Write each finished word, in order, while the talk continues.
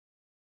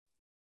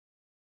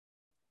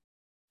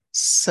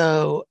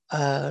So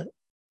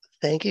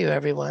thank you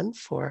everyone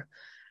for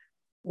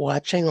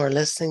watching or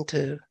listening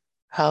to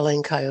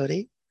Howling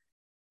Coyote.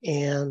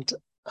 And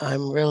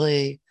I'm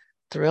really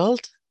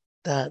thrilled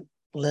that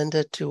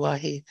Linda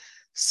Tuwahi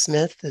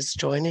Smith is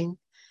joining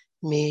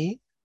me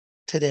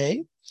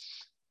today.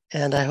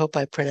 And I hope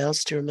I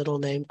pronounced your middle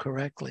name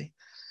correctly.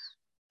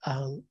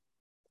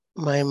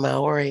 My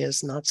Maori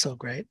is not so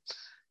great.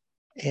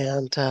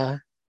 And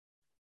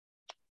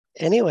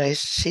anyway,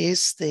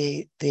 she's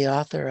the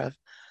author of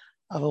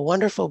a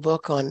wonderful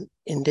book on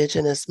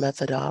Indigenous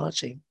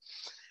methodology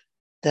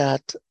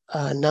that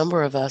a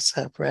number of us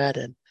have read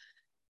and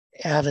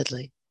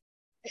avidly.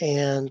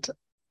 And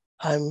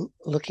I'm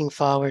looking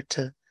forward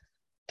to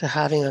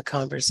having a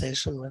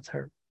conversation with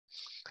her.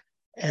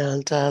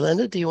 And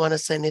Linda, do you want to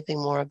say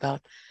anything more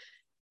about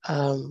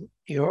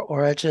your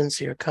origins,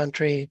 your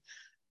country,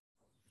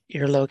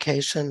 your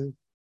location,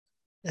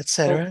 Well,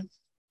 etc.?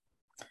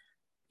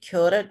 kia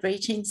ora,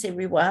 greetings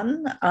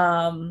everyone.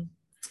 I'm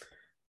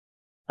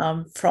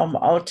from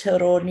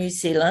Aotearoa, New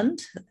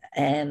Zealand,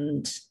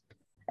 and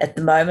at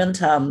the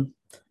moment I'm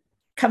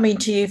coming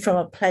to you from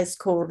a place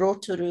called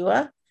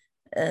Rotorua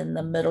in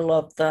the middle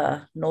of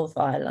the North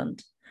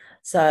Island.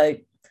 So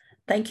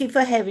thank you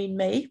for having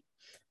me,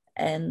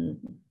 and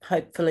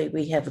hopefully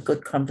we have a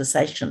good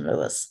conversation,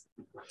 Lewis.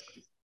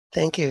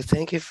 Thank you.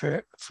 Thank you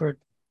for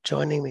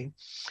joining me.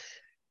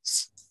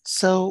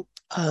 So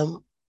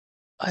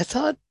I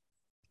thought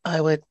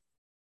I would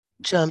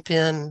jump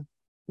in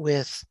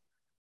with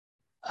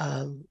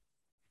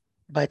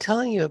by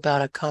telling you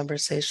about a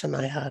conversation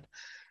I had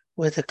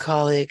with a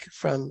colleague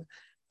from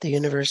the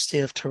University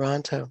of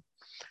Toronto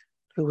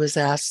who was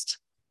asked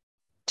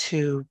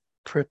to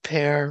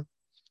prepare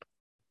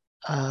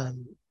a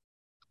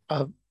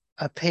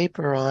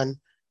paper on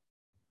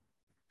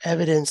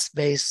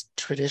evidence-based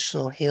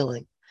traditional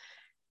healing.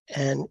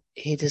 And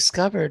he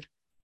discovered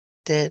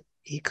that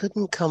he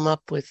couldn't come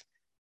up with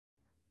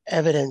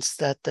evidence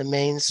that the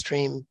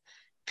mainstream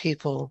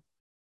people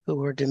who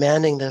were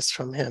demanding this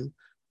from him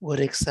would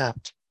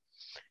accept.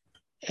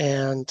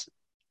 And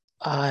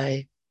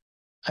I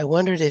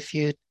wondered if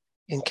you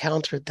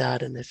encountered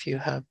that and if you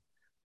have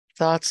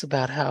thoughts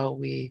about how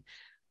we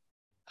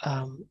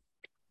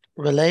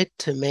relate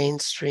to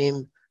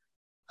mainstream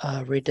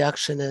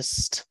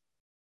reductionist,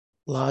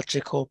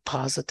 logical,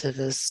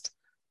 positivist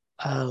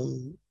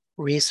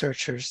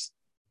researchers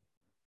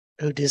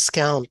who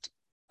discount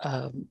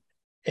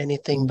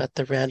anything but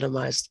the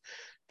randomized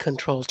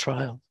control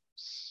trial.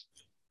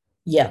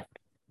 Yeah,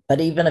 but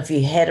even if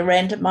you had a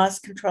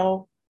randomized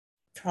control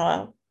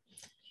trial,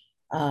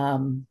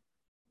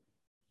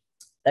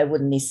 they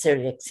wouldn't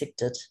necessarily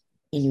accept it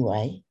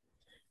anyway,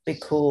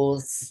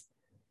 because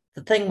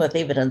the thing with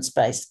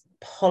evidence-based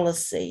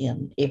policy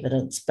and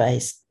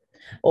evidence-based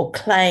or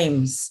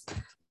claims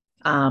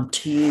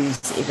to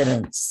use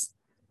evidence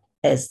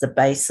as the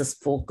basis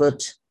for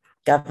good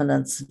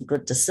governance and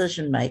good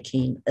decision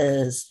making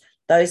is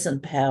those in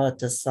power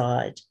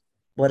decide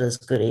what is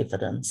good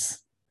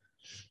evidence.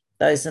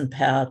 Those in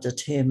power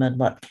determine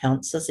what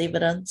counts as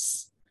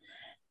evidence,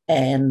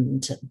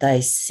 and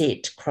they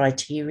set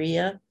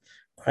criterion,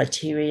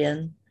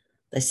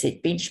 they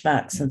set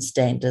benchmarks and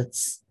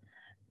standards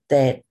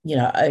that,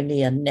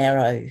 only a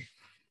narrow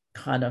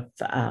kind of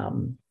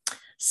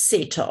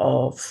set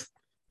of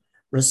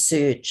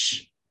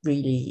research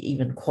really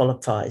even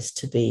qualifies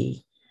to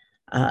be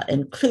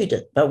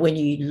included. But when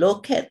you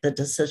look at the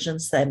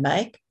decisions they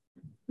make,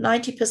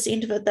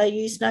 90% of it, they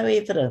use no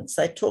evidence.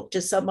 They talk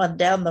to someone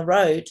down the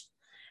road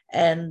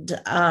and,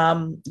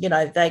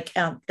 they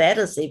count that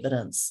as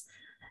evidence.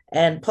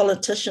 And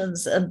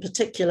politicians in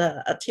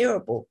particular are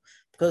terrible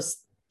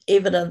because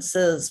evidence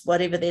is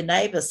whatever their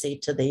neighbour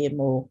said to them,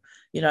 or,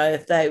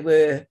 if they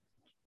were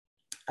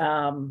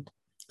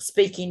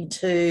speaking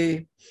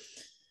to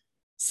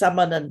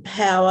someone in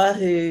power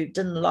who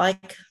didn't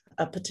like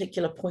a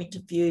particular point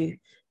of view,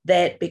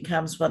 that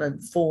becomes what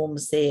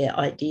informs their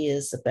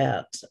ideas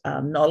about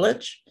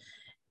knowledge.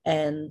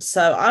 And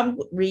so I'm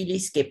really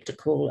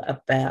skeptical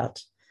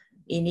about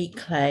any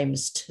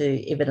claims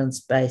to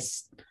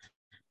evidence-based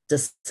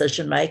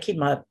decision making.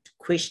 My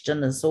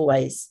question is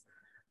always,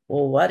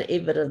 well, what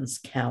evidence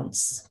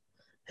counts?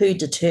 Who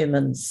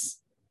determines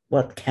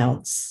what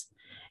counts?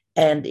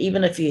 And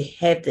even if you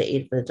have the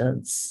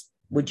evidence,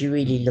 would you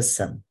really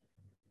listen?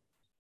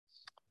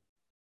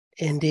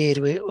 Indeed,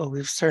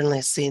 we've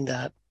certainly seen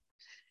that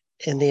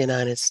in the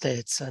United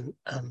States, and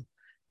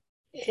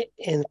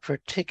in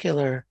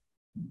particular,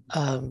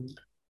 I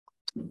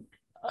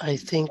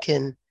think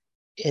in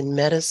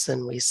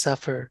medicine we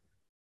suffer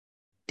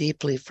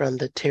deeply from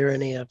the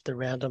tyranny of the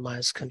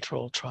randomized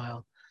control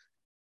trial,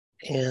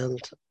 and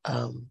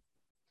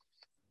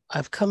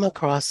I've come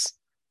across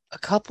a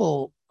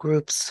couple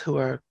groups who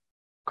are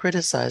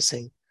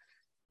criticizing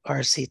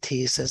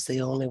RCTs as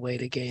the only way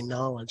to gain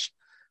knowledge.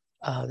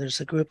 There's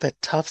a group at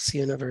Tufts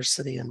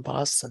University in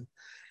Boston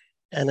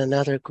and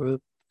another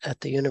group at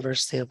the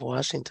University of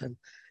Washington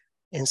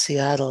in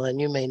Seattle,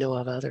 and you may know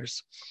of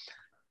others.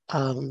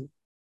 But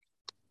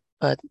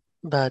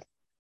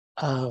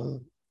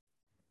um,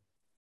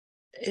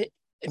 it,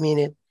 I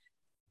mean,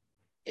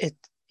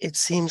 it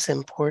seems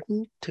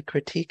important to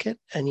critique it,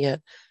 and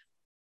yet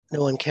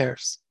no one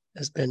cares.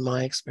 Has been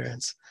my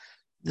experience.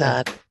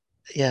 Yeah. That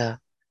yeah,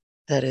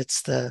 that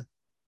it's the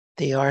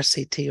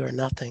RCT or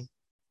nothing.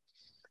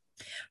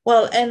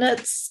 Well, and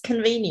it's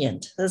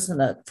convenient, isn't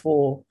it,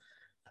 for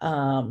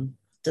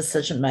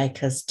decision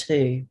makers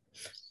to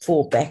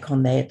fall back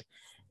on that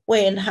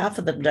when half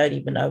of them don't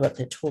even know what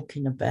they're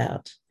talking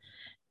about.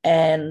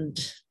 And,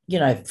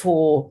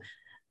 for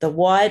the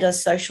wider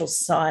social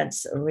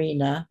science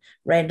arena,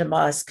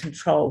 randomized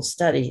controlled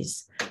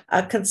studies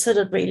are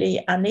considered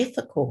really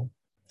unethical.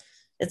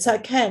 It's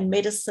okay in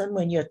medicine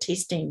when you're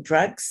testing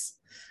drugs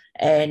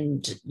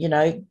and,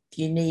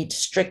 you need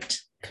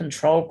strict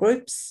control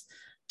groups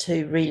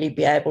to really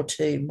be able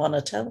to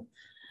monitor.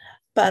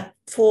 But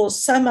for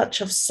so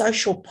much of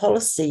social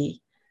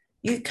policy,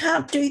 you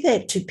can't do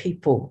that to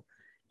people.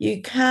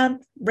 You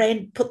can't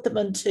put them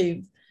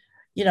into,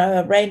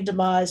 a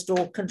randomized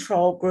or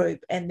control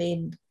group and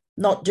then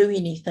not do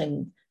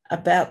anything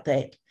about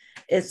that.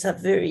 It's a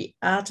very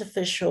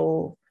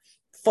artificial,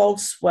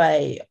 false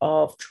way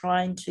of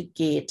trying to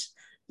get,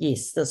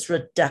 yes, this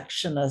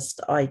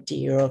reductionist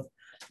idea of,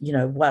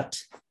 what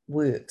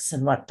works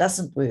and what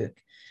doesn't work.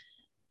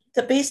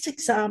 The best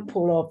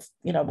example of,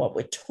 what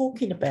we're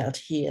talking about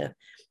here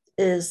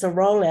is the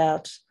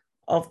rollout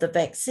of the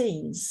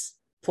vaccines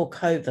for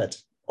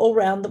COVID all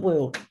around the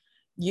world.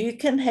 You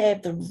can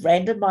have the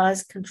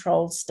randomized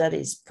controlled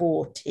studies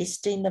for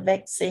testing the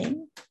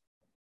vaccine.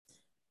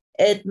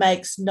 It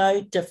makes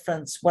no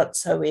difference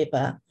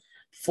whatsoever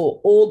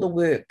for all the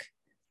work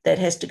that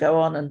has to go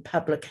on in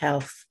public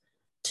health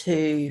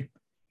to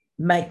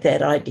make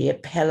that idea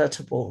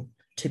palatable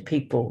to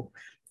people,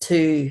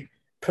 to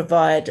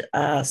provide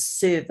a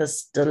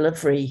service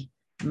delivery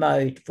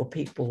mode for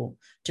people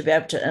to be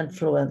able to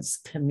influence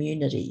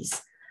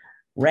communities.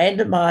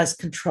 Randomized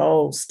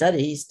control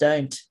studies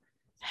don't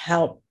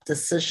help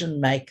decision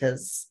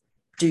makers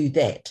do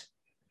that.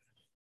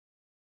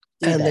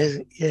 And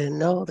they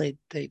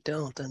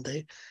don't, and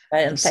In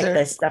fact,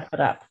 they stuff it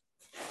up.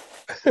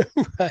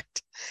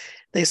 Right.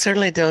 They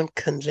certainly don't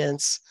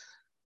convince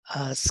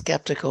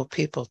skeptical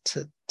people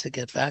to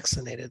get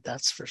vaccinated.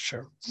 That's for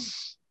sure.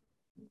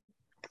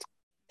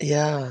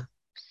 Yeah.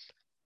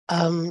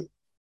 I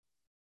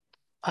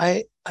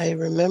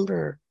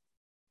remember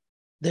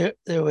there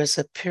was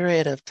a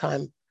period of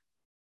time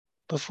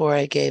before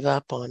I gave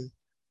up on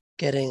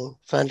getting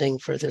funding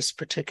for this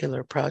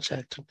particular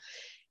project,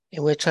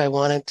 in which I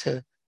was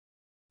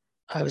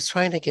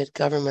trying to get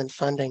government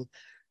funding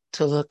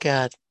to look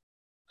at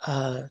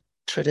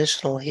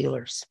traditional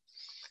healers.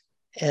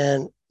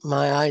 And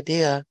my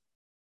idea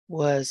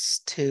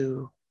was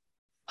to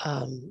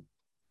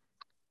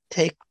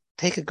take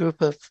a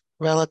group of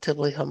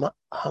relatively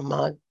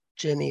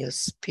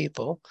homogeneous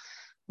people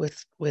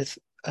with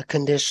a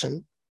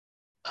condition.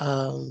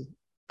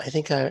 I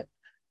think I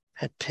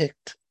had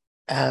picked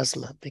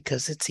asthma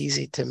because it's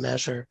easy to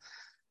measure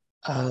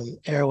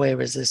airway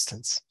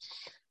resistance.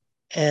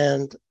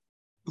 And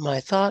my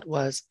thought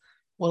was,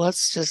 well,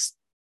 let's just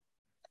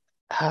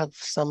have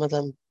some of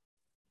them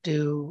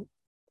do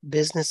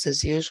business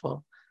as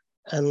usual,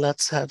 and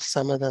let's have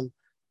some of them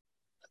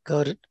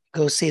go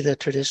see the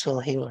traditional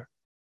healer.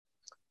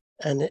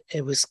 And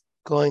it was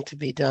going to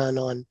be done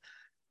on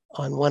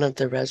one of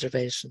the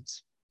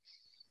reservations.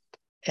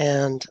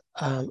 And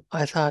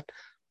I thought,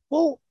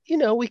 well,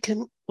 we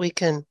can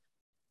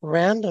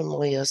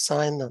randomly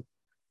assign them,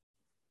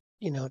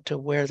 to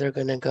where they're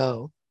going to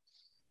go.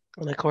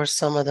 And of course,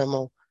 some of them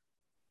will,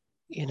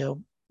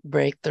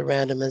 break the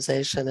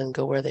randomization and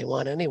go where they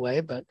want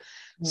anyway. But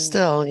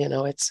still,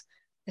 it's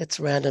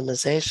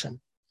randomization.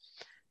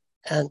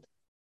 And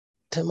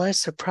to my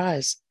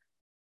surprise,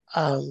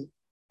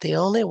 the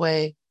only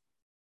way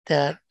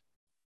that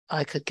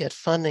I could get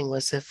funding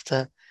was if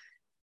the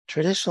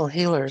traditional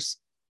healers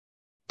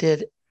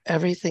did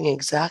everything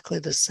exactly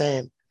the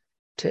same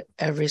to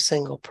every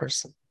single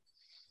person.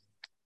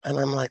 And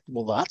I'm like,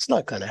 well, that's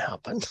not going to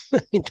happen. I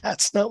mean,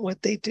 that's not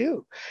what they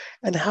do.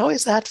 And how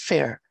is that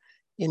fair?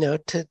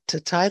 To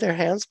tie their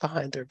hands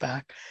behind their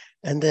back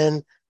and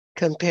then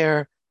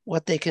compare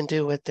what they can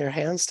do with their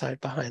hands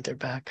tied behind their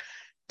back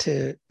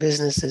to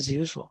business as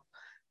usual.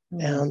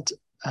 And,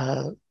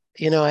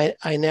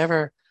 I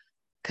never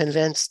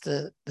convinced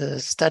the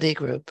study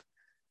group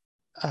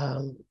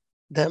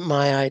that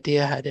my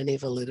idea had any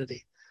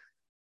validity.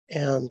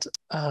 And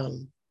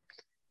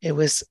it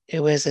was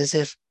as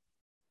if,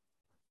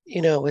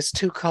 it was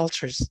two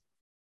cultures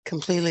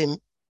completely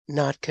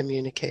not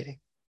communicating.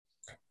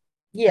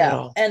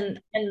 Yeah, and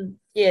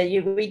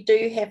yeah, we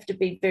do have to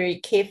be very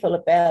careful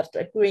about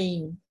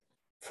agreeing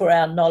for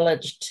our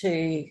knowledge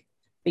to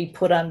be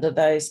put under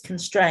those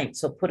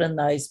constraints or put in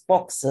those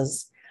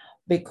boxes,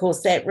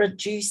 because that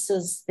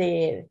reduces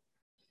their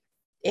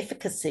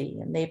efficacy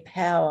and their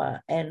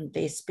power and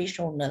their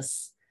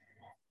specialness,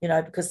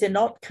 because they're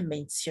not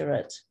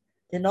commensurate.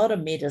 They're not a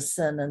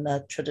medicine in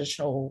the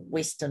traditional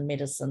Western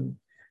medicine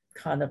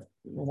kind of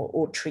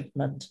or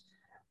treatment.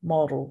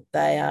 model.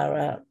 They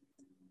are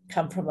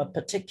come from a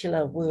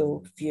particular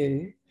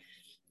worldview,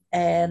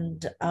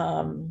 and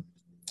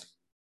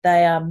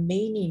they are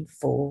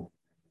meaningful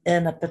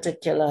in a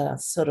particular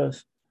sort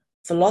of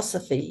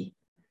philosophy,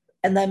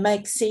 and they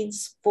make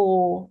sense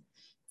for,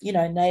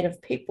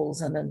 Native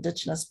peoples and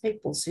Indigenous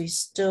peoples who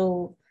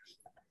still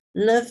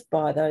live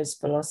by those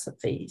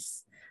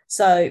philosophies.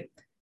 So,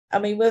 I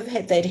mean, we've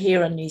had that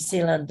here in New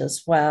Zealand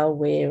as well,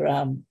 where,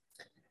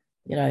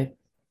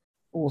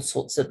 all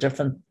sorts of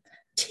different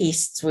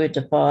tests were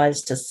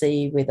devised to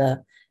see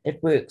whether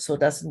it works or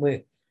doesn't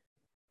work.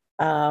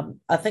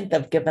 I think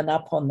they've given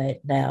up on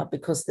that now,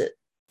 because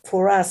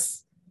for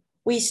us,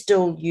 we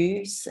still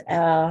use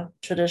our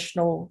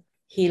traditional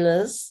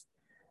healers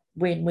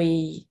when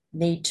we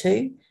need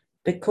to,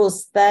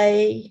 because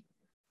they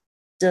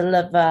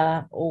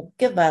deliver or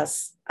give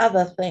us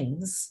other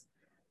things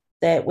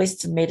that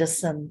Western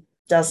medicine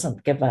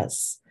doesn't give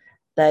us.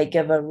 They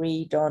give a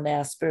read on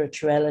our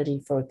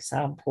spirituality, for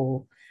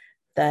example.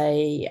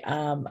 They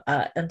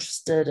are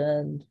interested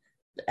in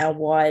our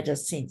wider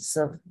sense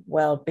of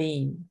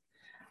well-being.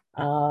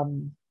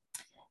 And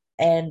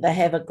they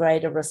have a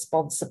greater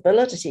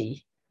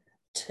responsibility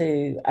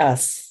to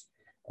us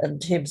in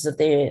terms of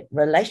their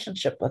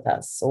relationship with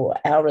us, or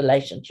our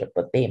relationship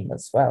with them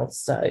as well.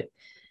 So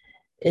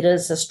it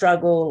is a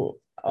struggle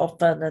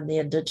often in the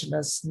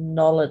Indigenous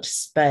knowledge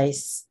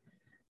space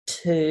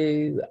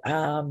to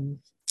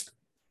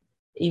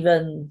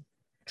even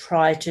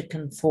try to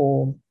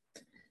conform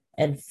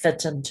and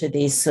fit into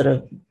these sort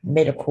of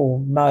medical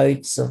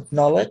modes of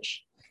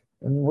knowledge,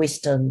 and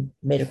Western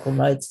medical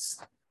modes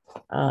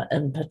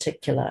in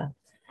particular.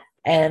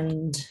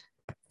 And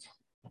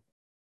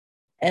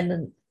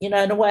in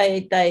a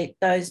way,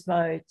 those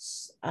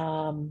modes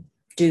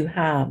do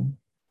harm.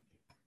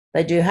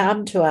 They do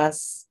harm to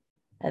us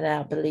and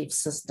our belief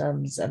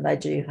systems, and they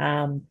do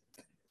harm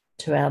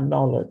to our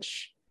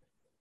knowledge.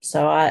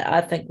 So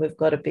I think we've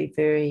got to be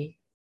very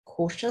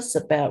cautious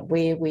about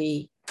where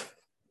we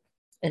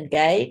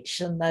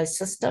engage in those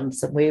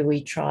systems and where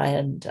we try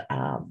and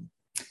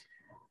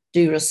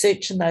do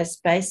research in those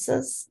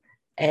spaces,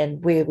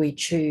 and where we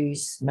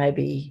choose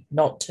maybe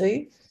not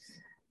to.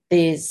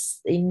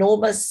 There's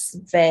enormous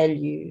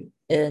value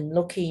in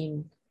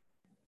looking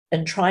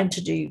and trying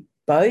to do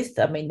both.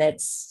 I mean,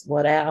 that's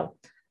what our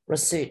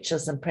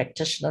researchers and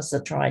practitioners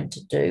are trying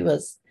to do,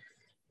 is,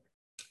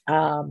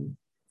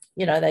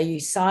 they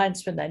use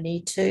science when they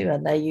need to,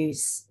 and they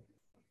use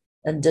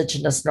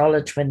Indigenous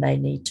knowledge when they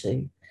need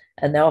to.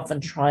 And they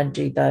often try and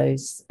do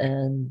those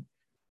in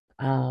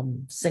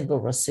single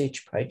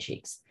research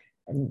projects.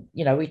 And,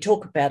 we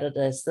talk about it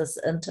as this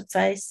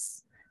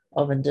interface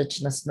of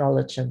Indigenous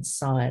knowledge and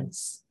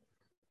science.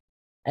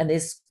 And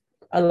there's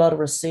a lot of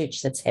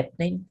research that's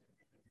happening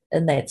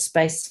in that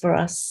space for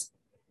us.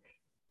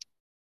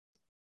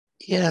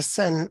 Yes,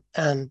 and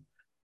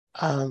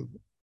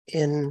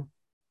in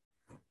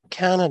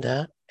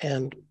Canada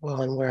and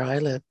where I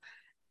live,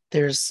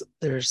 there's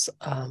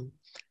an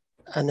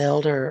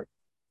elder,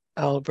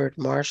 Albert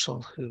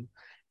Marshall, who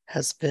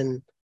has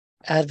been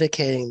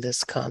advocating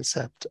this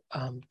concept.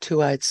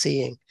 Two-eyed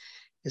seeing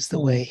is the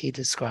way he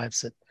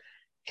describes it,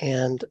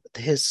 and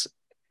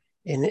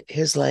in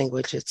his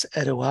language, it's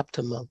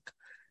Edoaptamunk,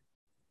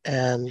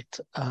 and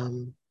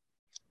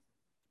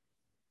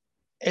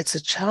it's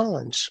a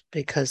challenge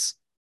because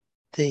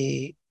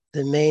the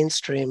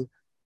mainstream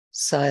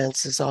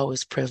science is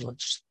always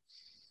privileged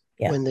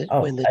when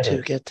the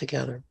two get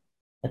together.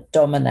 It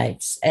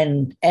dominates,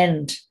 and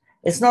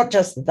it's not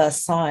just the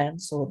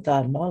science or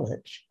the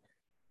knowledge,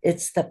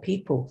 it's the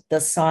people,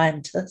 the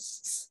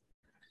scientists,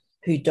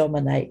 who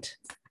dominate,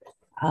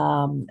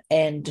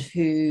 and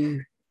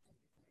who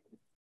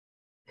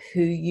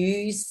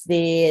use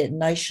their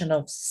notion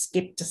of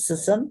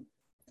skepticism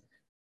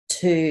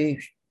to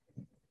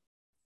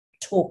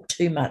talk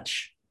too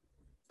much.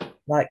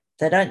 Like,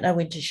 they don't know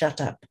when to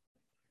shut up,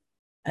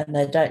 and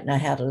they don't know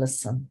how to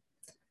listen.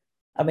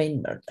 I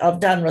mean, I've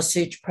done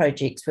research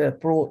projects where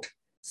I've brought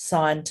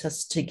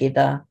scientists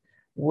together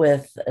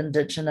with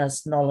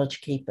Indigenous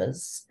knowledge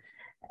keepers,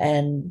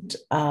 and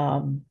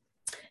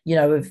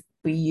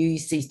we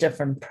use these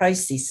different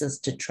processes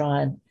to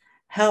try and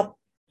help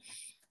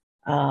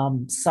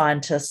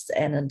scientists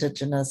and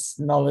Indigenous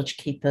knowledge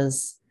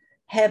keepers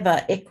have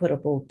an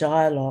equitable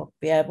dialogue,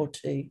 be able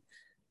to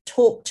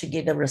talk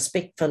together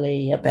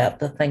respectfully about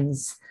the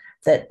things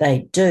that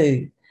they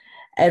do.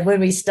 And when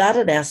we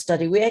started our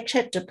study, we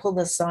actually had to pull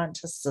the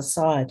scientists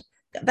aside.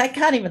 They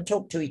can't even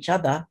talk to each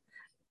other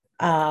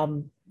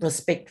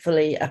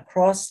respectfully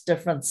across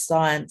different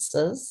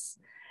sciences.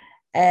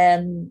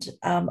 And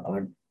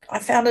I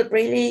found it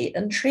really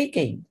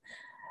intriguing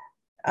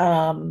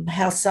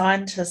how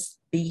scientists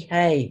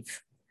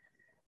behave,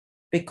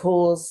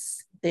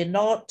 because they're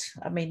not,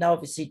 they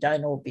obviously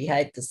don't all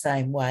behave the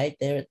same way.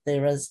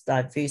 There is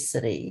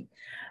diversity,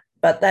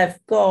 but they've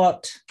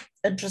got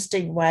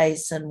interesting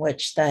ways in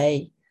which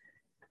they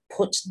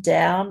put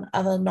down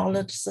other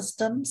knowledge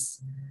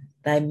systems.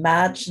 They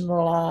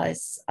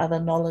marginalize other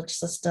knowledge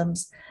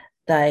systems.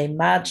 They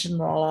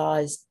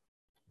marginalize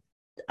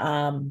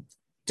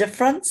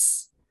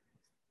difference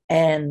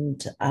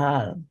and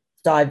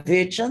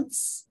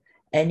divergence,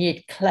 and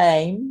yet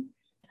claim,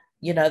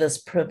 this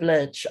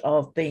privilege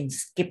of being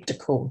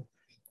skeptical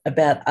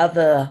about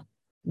other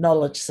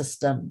knowledge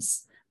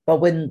systems. But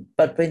when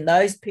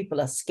those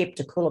people are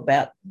skeptical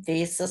about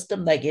their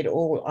system, they get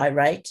all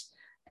irate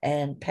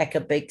and pack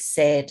a big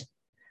sad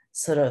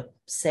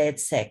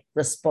sack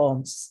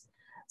response.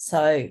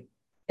 So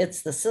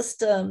it's the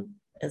system,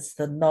 it's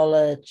the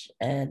knowledge,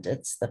 and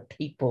it's the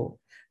people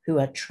who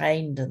are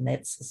trained in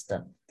that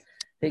system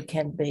who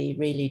can be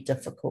really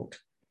difficult.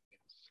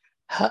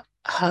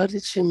 How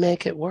did you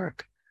make it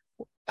work?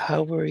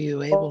 How were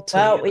you able to?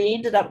 Well, we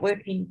ended up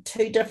working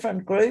 2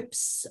 different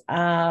groups.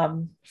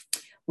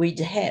 We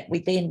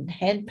then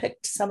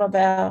handpicked some of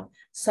our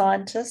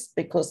scientists,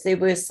 because there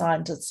were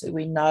scientists who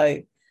we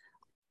know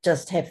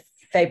just have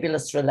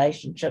fabulous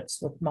relationships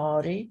with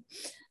Maori.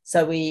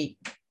 So we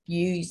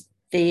used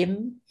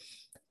them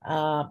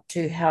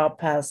to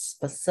help us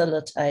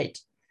facilitate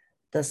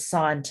the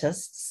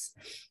scientists.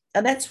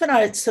 And that's when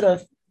I sort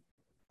of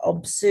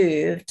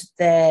observed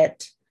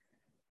that,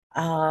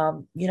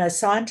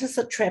 scientists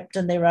are trapped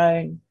in their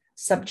own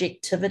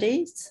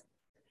subjectivities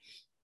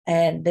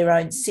and their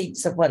own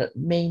sense of what it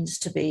means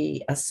to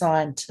be a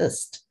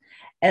scientist.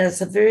 And it's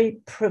a very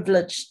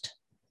privileged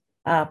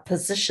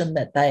position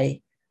that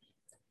they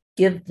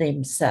give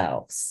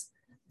themselves,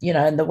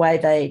 in the way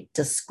they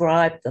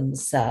describe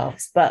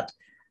themselves. But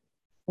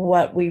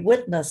what we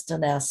witnessed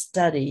in our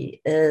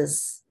study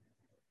is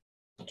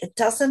it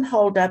doesn't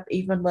hold up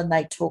even when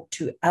they talk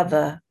to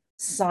other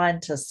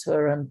scientists who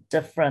are in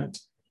different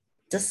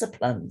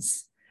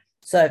disciplines.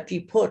 So if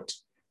you put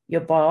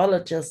your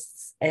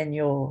biologists and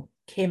your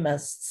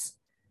chemists,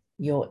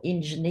 your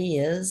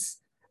engineers,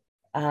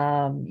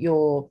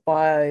 your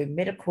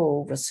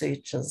biomedical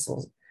researchers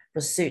or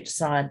research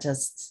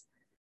scientists,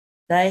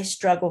 they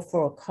struggle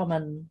for a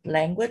common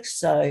language.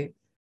 So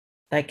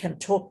they can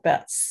talk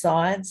about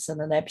science in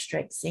an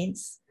abstract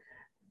sense,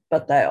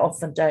 but they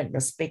often don't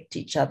respect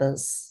each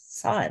other's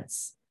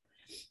science.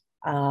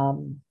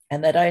 And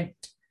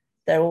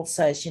they're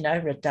also, as you know,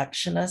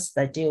 reductionists.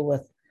 They deal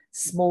with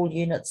small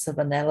units of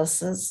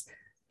analysis.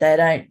 They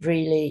don't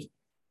really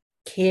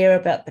care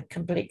about the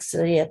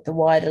complexity at the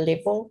wider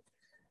level.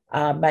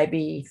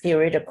 Maybe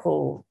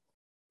theoretical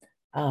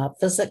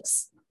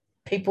physics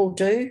people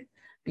do,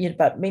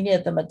 but many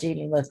of them are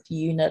dealing with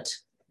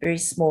very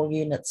small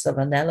units of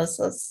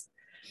analysis.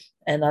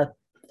 And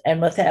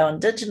with our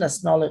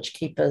Indigenous knowledge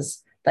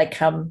keepers, they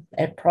come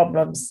at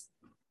problems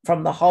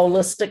from the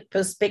holistic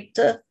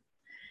perspective.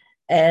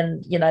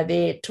 And,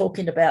 they're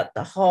talking about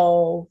the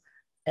whole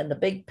and the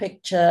big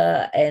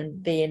picture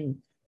and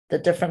then the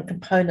different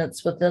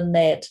components within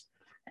that.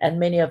 And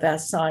many of our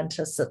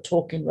scientists are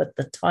talking with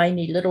the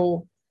tiny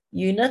little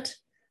unit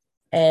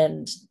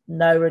and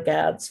no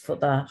regards for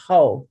the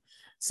whole.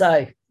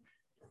 So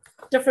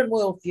different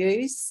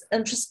worldviews,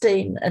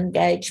 interesting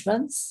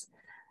engagements.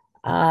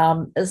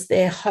 Is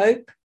there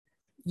hope?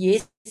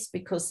 Yes,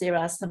 because there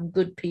are some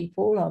good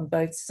people on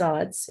both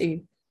sides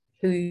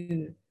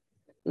who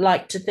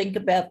like to think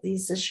about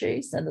these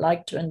issues and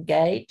like to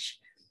engage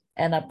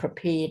and are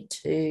prepared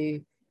to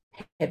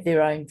have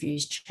their own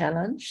views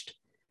challenged.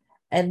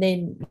 And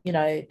then,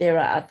 there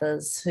are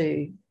others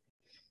who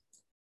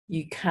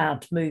you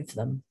can't move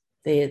them.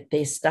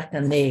 They're stuck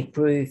in their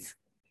groove.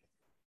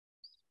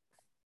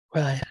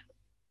 Right.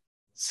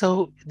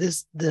 So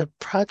the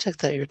project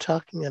that you're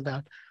talking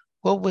about,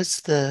 what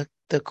was the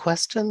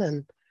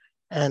question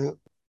and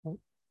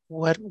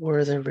what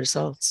were the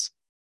results?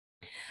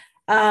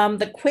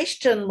 The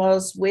question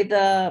was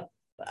whether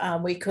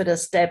we could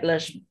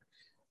establish,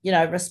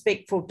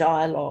 respectful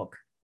dialogue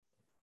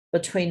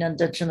between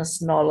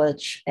Indigenous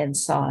knowledge and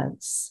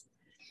science.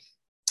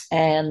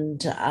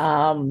 And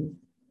I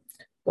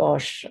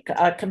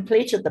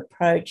completed the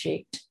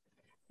project.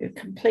 We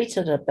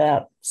completed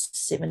about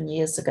 7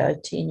 years ago,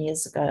 10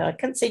 years ago. I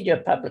can send you a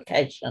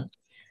publication.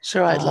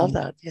 Sure, I'd love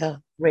that. Yeah.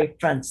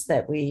 Reference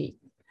that we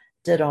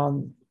did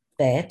on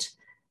that.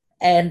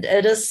 And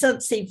it has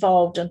since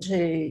evolved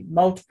into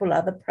multiple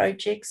other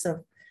projects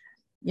of,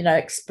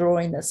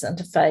 exploring this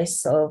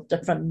interface of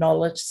different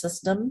knowledge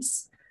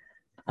systems.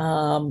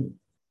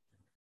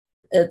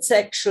 It's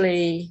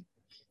actually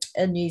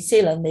in New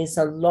Zealand, there's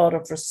a lot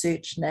of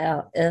research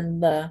now in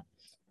the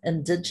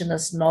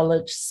Indigenous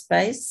knowledge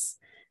space.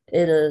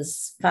 It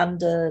is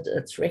funded,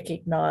 it's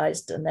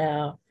recognised in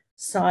our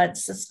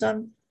science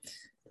system.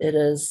 It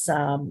is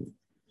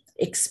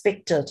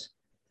expected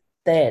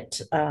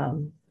that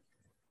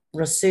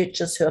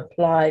researchers who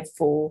apply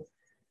for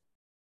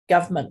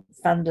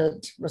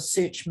government-funded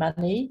research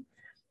money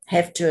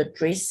have to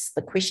address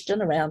the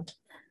question around,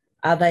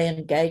 are they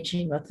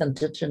engaging with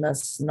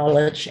Indigenous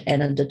knowledge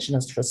and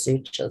Indigenous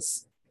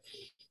researchers?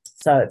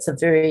 So it's a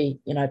very,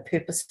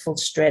 purposeful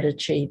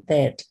strategy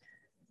that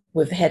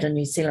we've had in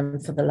New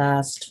Zealand for the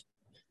last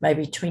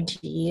maybe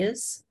 20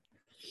 years.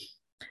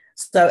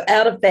 So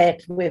out of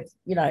that, we've,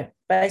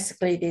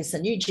 basically there's a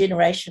new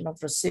generation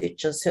of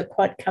researchers who are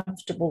quite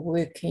comfortable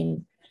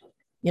working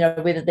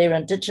whether they're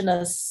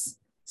Indigenous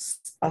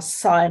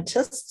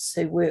scientists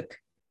who work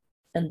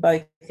in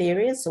both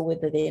areas or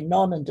whether they're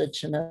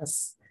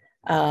non-Indigenous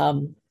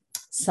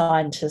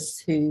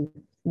scientists who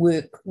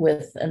work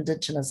with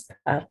Indigenous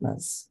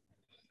partners.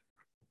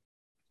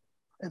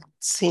 It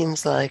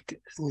seems like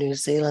New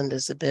Zealand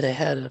is a bit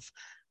ahead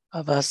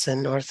of us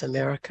in North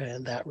America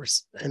in that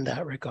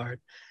regard.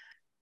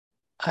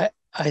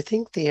 I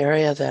think the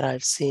area that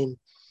I've seen,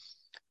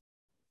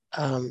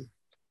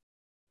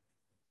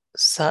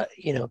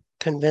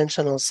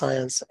 conventional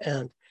science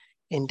and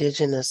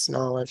Indigenous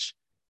knowledge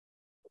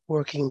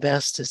working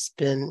best has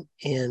been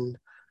in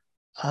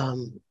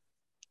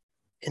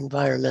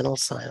environmental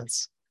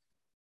science.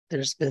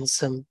 There's been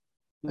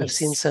I've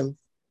seen some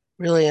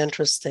really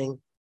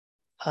interesting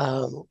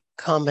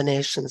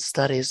combination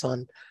studies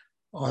on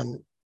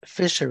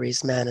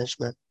fisheries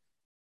management.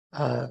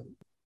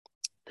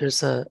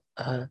 There's a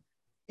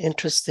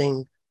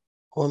interesting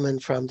woman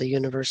from the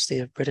University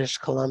of British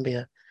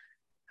Columbia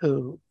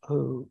who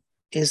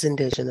is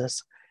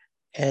Indigenous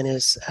and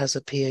has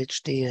a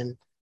PhD in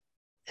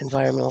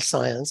environmental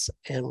science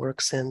and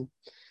works in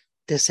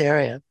this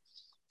area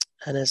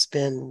and has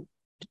been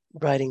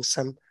writing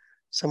some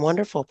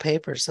wonderful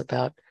papers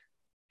about,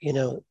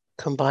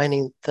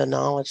 combining the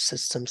knowledge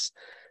systems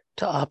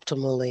to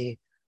optimally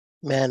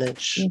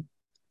manage,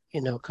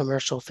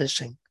 commercial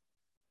fishing.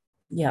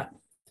 Yeah.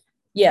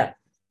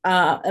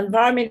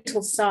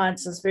 Environmental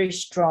science is very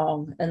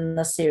strong in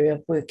this area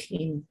of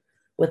working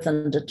with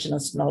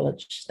Indigenous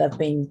knowledge. They've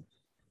been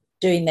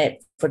doing that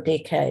for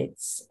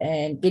decades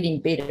and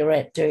getting better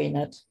at doing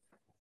it.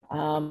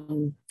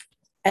 And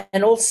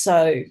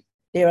also,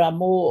 there are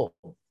more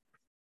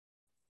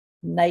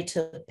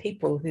native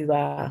people who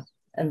are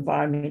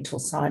environmental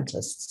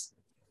scientists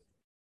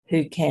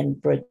who can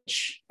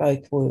bridge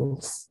both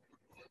worlds.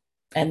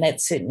 And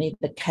that's certainly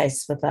the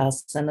case with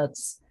us. And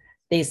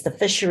there's the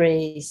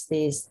fisheries,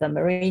 there's the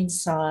marine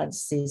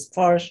science, there's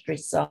forestry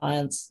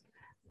science,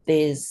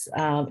 there's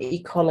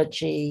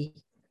ecology,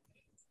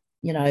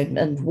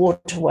 and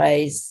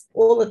waterways,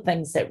 all the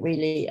things that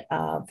really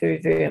are very,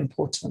 very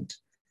important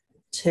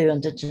to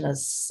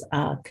Indigenous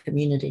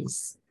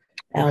communities,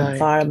 our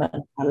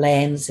environment, our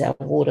lands, our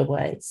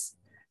waterways,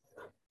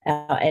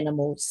 our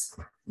animals.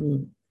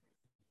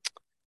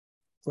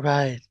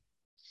 Right.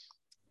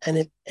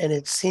 And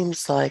it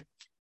seems like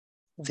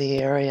the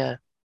area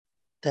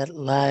that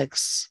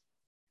lags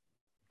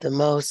the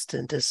most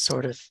in this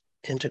sort of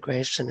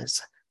integration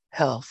is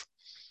health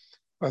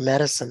or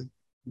medicine.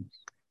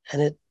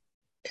 And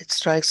it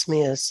strikes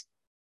me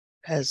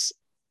as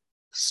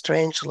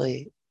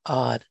strangely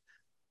odd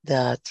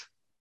that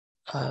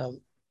a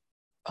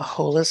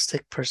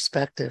holistic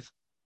perspective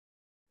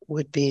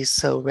would be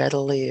so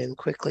readily and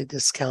quickly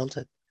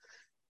discounted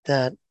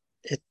that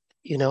it,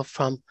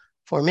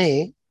 for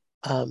me,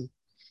 and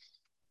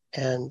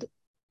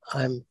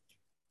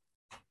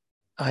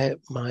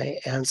my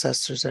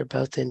ancestors are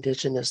both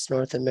Indigenous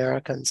North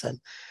Americans and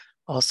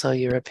also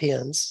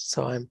Europeans,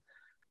 so I'm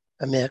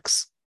a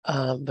mix.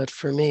 But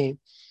for me,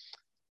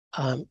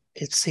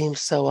 it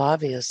seems so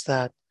obvious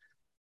that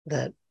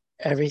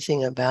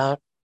everything about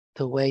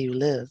the way you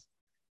live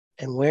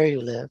and where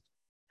you live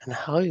and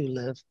how you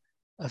live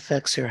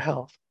affects your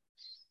health.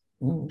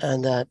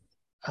 And that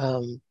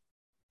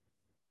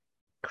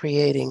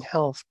creating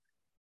health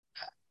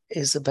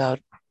is about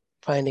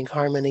finding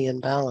harmony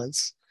and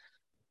balance,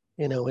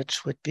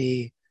 which would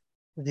be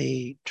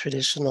the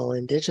traditional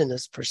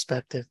Indigenous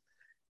perspective,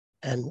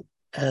 and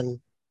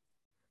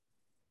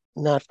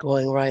not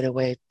going right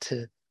away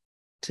to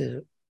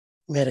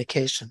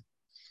medication,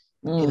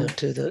 to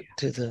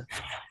the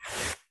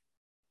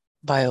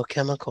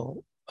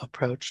biochemical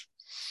approach.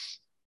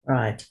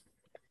 Right.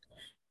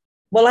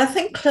 Well, I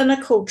think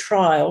clinical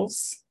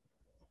trials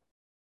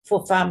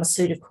for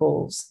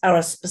pharmaceuticals are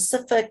a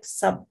specific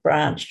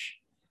sub-branch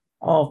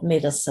of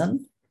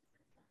medicine,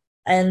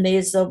 and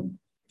there's a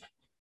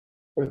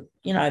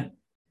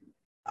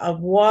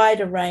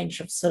wider range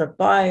of sort of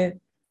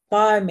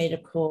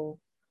biomedical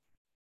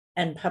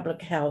and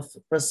public health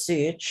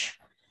research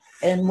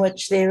in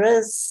which there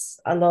is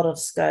a lot of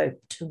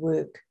scope to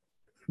work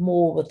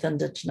more with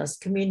Indigenous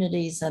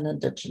communities and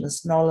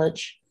Indigenous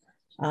knowledge.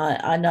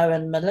 I know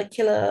in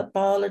molecular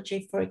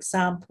biology, for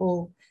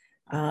example,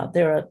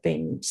 there have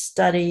been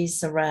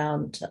studies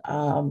around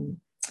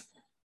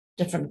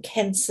different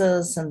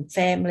cancers and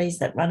families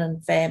that run in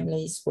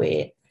families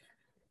where,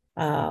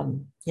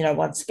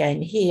 once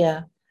again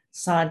here,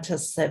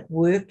 scientists have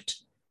worked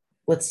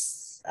with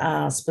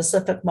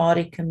specific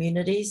Maori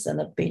communities and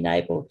have been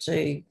able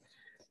to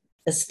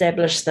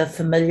establish the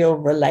familial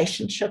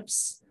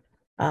relationships,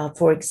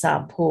 for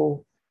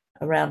example,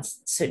 around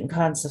certain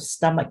kinds of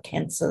stomach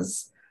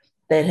cancers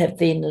that have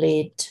then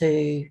led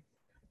to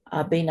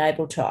being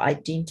able to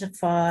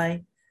identify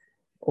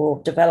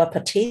or develop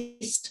a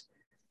test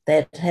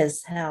that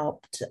has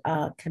helped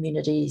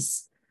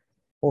communities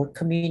or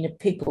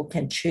people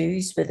can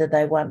choose whether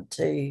they want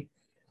to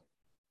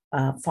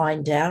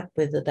find out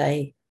whether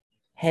they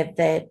have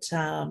that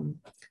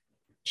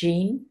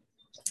gene.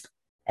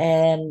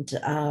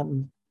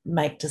 and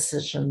make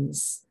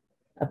decisions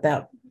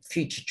about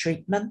future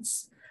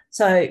treatments.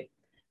 So,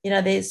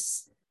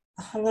 there's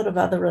a whole lot of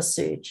other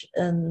research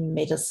in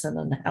medicine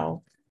and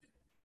health,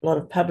 a lot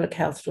of public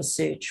health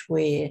research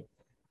where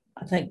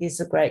I think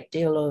there's a great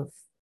deal of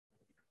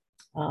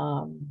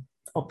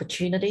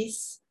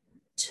opportunities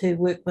to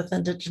work with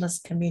Indigenous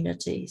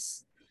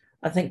communities.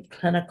 I think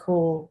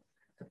clinical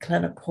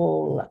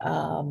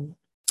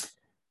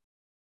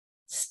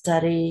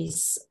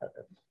studies,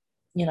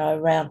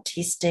 around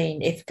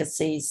testing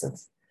efficacies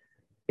of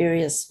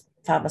various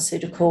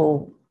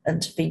pharmaceutical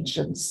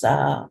interventions,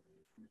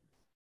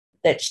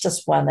 that's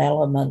just one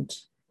element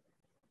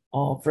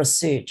of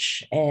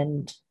research,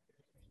 and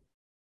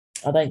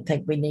I don't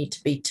think we need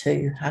to be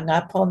too hung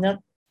up on it.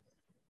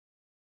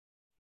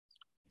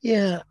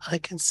 Yeah, I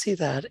can see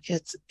that.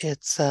 It's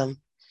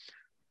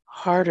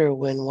harder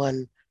when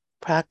one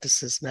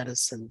practices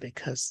medicine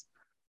because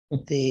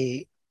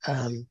the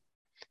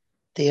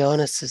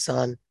onus is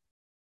on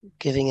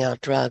giving out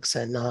drugs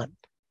and not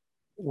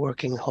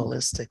working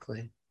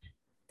holistically.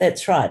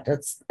 That's right.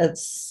 It's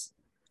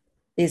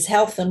there's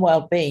health and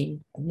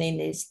well-being, and then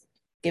there's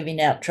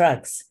giving out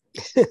drugs.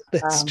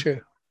 That's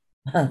true.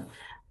 And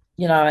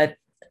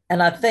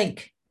I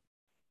think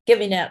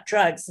giving out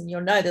drugs, and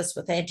you'll know this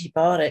with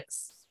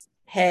antibiotics,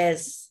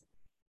 has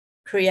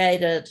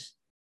created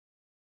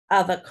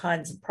other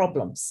kinds of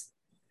problems.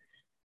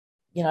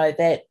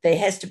 That there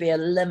has to be a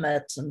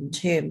limit in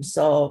terms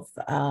of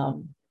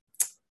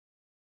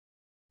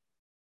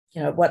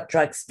what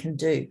drugs can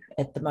do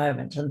at the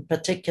moment, and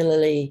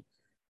particularly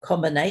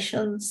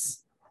combinations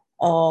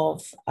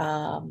of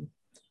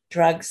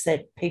drugs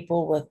that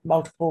people with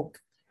multiple,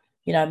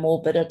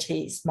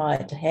 morbidities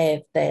might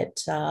have,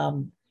 that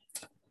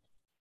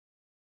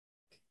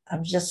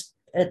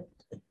it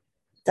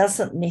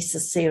doesn't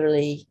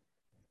necessarily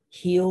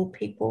heal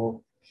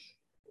people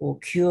or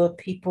cure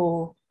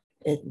people.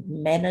 It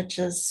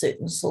manages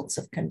certain sorts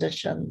of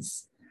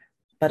conditions,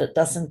 but it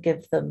doesn't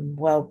give them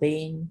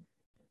well-being,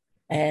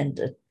 and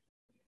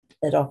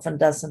it often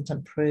doesn't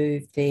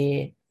improve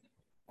their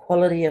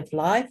quality of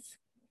life.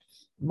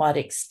 It might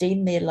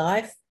extend their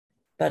life,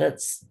 but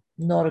it's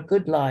not a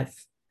good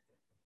life.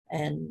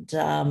 And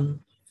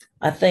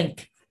I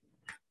think,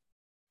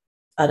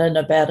 I don't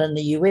know about in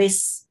the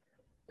US,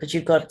 because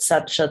you've got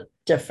such a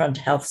different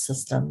health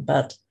system,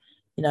 but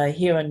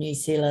here in New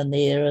Zealand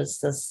there is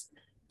this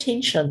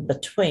tension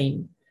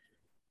between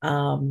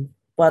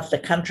what the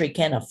country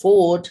can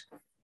afford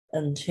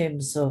in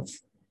terms of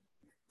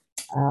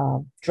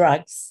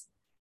drugs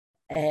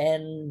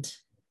and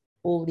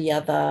all the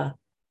other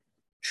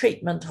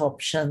treatment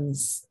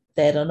options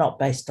that are not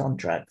based on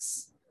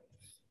drugs.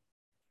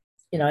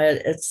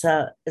 It's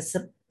a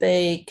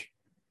big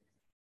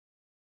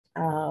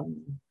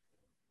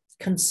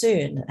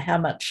concern how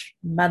much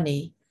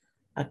money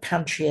a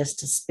country has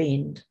to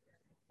spend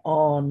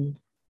on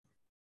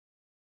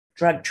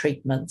drug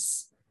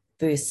treatments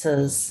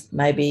versus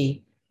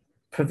maybe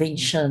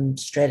prevention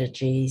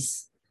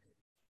strategies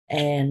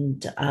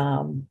and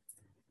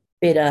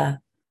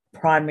better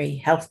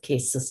primary healthcare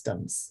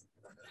systems.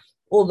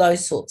 All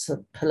those sorts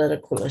of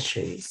political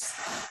issues,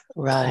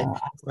 Right.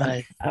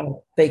 are a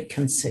big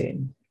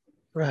concern.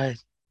 Right.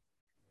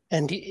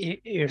 And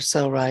you're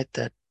so right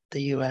that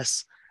the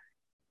U.S.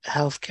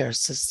 healthcare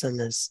system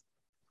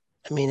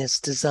it's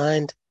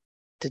designed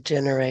to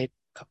generate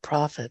a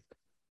profit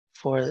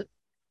for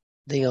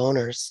the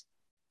owners,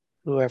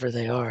 whoever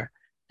they are,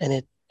 and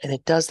it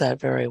does that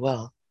very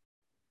well.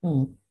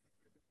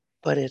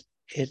 But it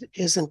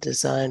isn't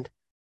designed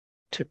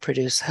to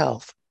produce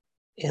health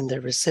in the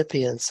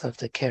recipients of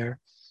the care,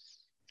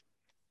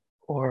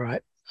 or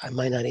I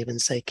might not even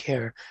say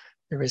care,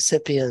 the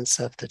recipients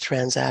of the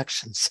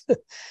transactions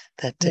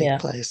that take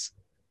place.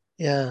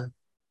 Yeah.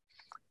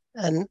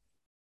 And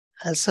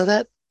so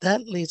that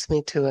leads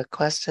me to a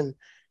question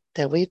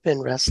that we've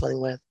been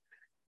wrestling with,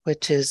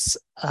 which is,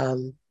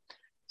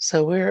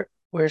 so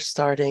we're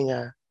starting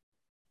a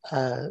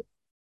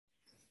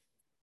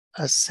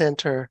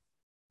center.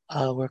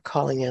 We're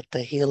calling it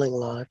the Healing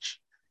Lodge,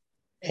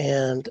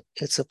 and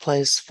it's a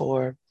place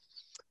for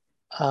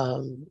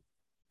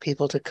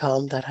people to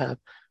come that have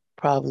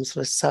problems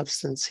with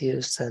substance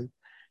use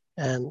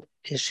and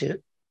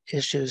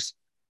issues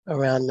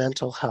around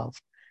mental health.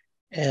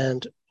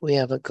 And we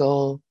have a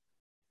goal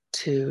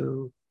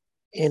to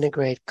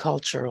integrate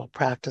cultural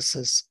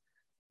practices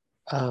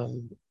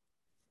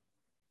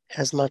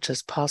as much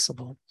as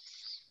possible,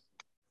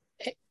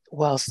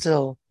 while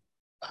still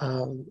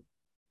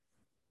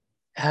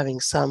having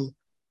some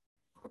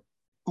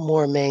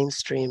more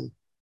mainstream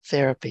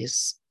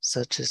therapies,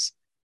 such as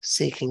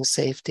seeking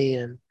safety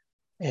and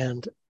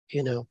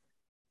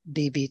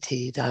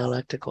DBT,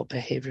 dialectical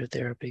behavior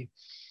therapy.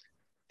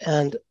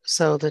 And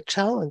so the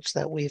challenge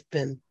that we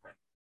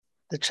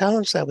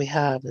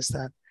have is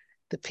that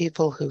the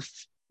people who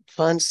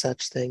fund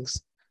such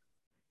things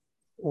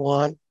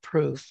want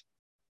proof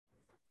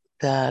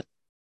that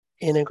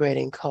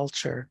integrating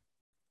culture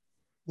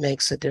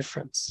makes a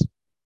difference.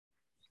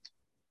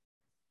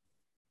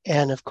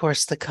 And of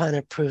course, the kind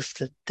of proof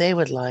that they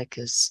would like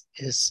is,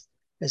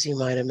 as you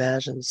might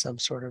imagine, some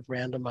sort of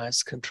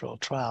randomized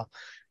controlled trial,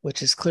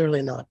 which is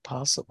clearly not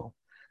possible.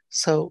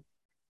 So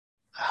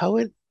how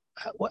would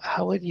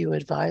you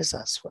advise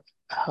us?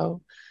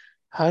 How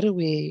do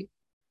we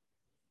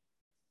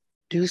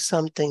do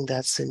something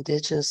that's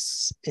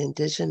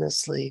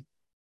indigenously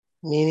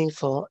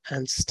meaningful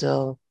and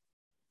still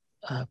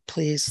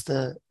please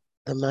the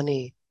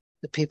money,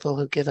 the people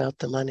who give out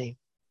the money?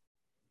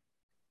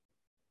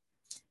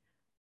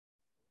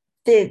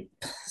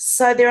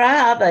 So there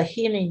are other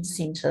healing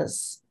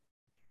centres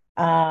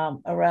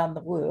around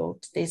the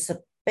world. There's a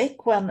big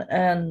one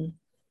in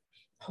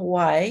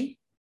Hawaii,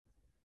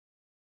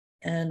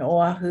 in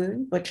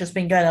Oahu, which has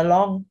been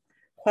going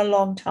quite a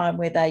long time,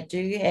 where they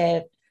do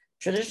have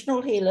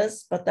traditional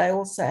healers, but they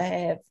also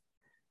have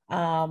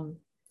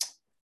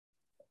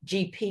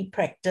GP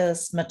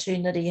practice,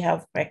 maternity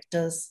health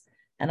practice,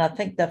 and I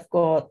think they've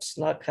got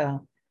like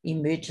a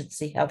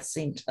emergency health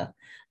centre.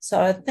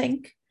 So I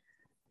think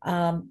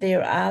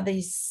there are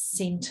these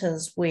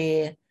centres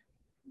where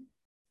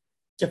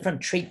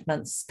different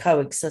treatments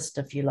coexist,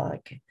 if you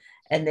like,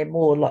 and they're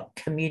more like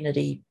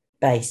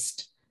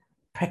community-based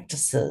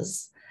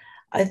practices.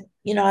 I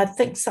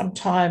think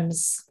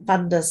sometimes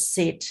funders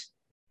set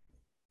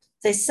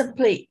they're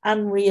simply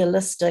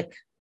unrealistic,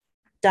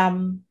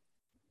 dumb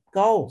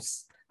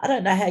goals. I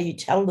don't know how you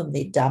tell them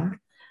they're dumb.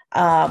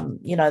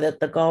 That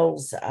the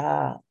goals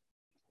are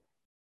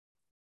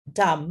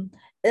dumb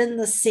in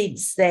the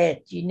sense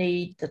that you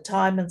need the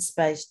time and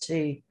space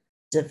to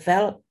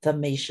develop the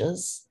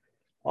measures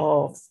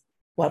of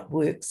what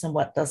works and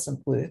what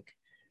doesn't work.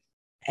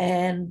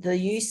 And the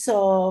use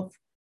of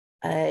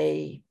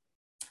a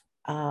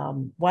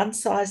one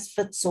size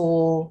fits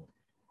all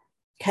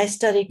case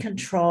study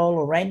control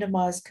or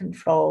randomized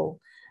control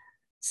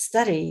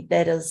study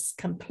that is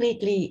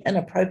completely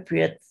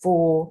inappropriate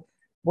for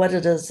what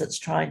it is it's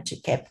trying to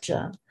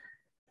capture,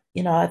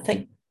 I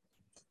think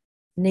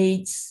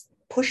needs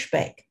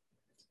pushback.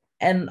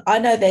 And I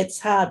know that's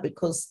hard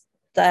because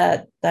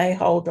they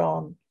hold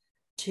on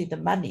to the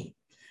money.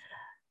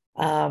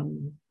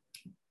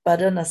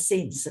 But in a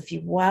sense, if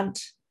you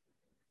want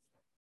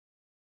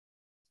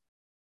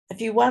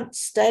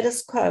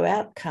status quo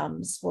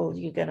outcomes, well,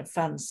 you're going to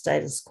fund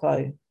status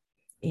quo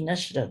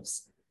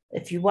initiatives.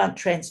 If you want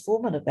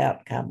transformative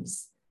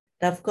outcomes,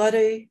 they've got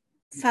to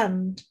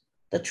fund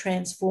the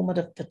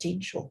transformative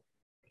potential.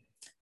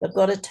 They've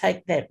got to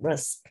take that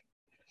risk.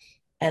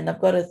 And they've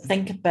got to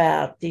think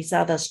about these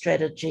other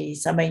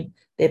strategies. I mean,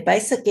 there are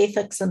basic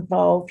ethics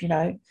involved,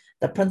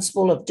 the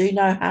principle of do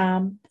no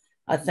harm,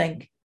 I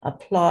think,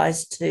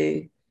 applies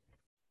to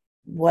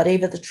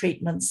whatever the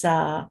treatments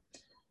are.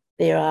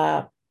 There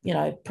are,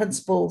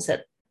 principles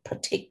that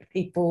protect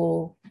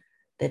people,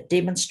 that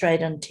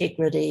demonstrate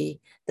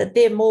integrity, that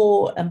they're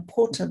more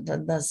important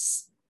in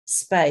this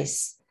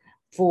space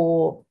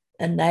for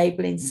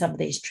enabling some of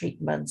these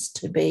treatments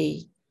to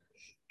be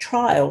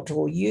trialed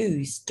or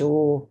used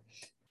or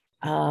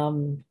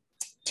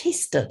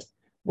tested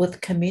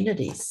with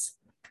communities.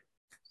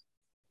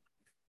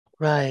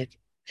 Right.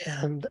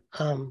 And,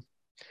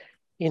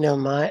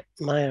 my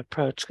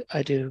approach,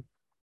 I do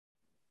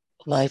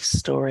life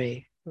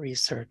story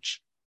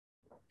research,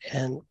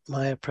 and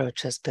my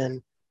approach has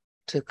been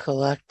to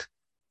collect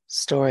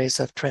stories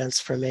of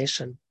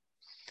transformation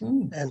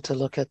and to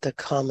look at the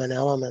common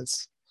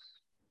elements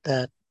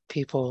that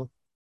people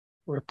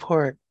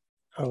report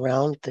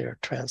around their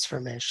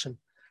transformation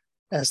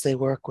as they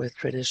work with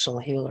traditional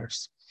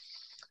healers.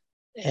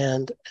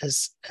 And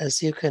as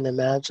you can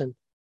imagine,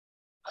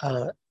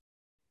 for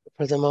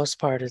the most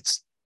part,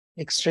 it's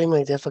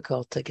extremely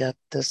difficult to get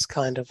this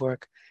kind of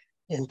work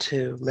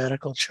into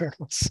medical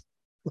journals.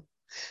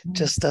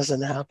 Just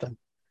doesn't happen.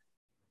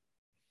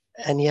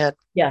 And yet,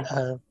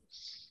 to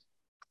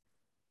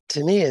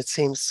me, it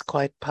seems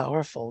quite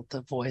powerful,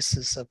 the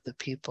voices of the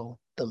people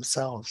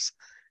themselves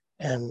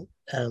and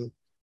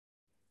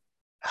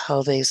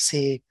how they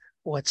see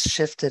what's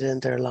shifted in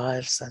their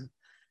lives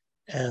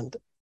and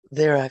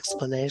their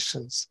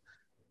explanations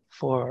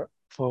for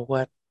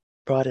what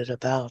brought it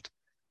about.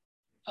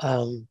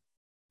 And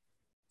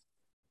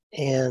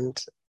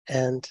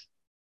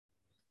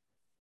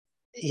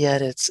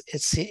yet it's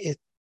to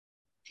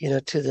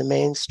the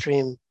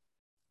mainstream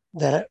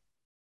to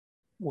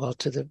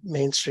the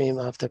mainstream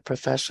of the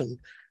profession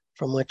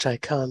from which I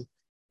come,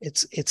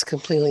 it's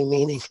completely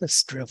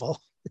meaningless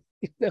drivel.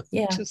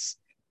 Just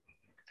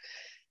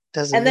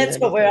doesn't. And that's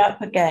anything. what we're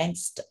up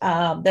against.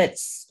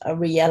 That's a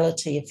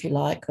reality, if you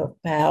like, of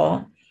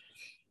power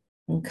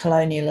and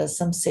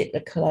colonialism, settler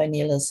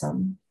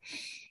colonialism.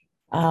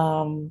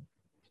 The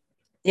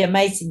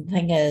amazing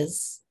thing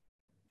is,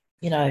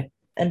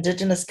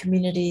 Indigenous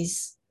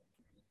communities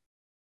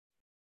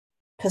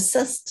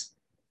persist,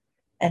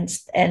 and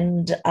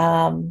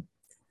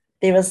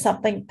there is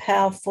something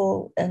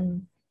powerful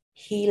in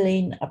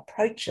healing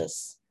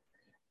approaches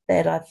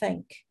that I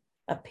think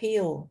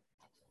appeal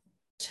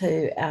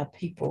to our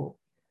people.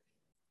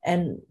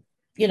 And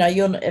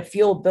if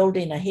you're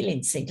building a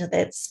healing centre,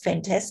 that's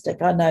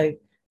fantastic. I know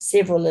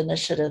several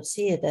initiatives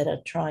here that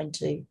are trying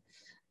to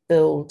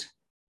build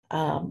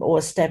or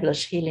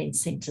establish healing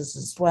centres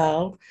as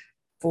well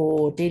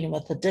for dealing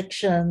with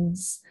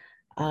addictions,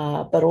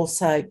 but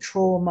also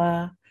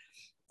trauma,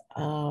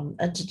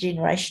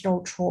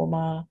 intergenerational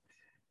trauma,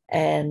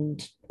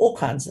 and all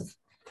kinds of,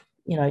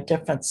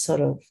 different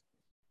sort of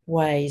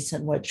ways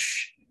in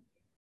which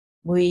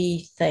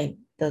we think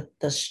that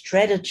the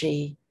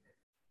strategy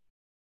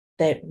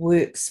that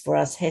works for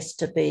us has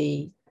to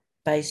be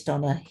based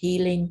on a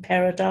healing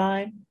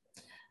paradigm,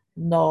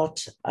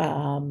 not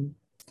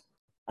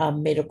a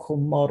medical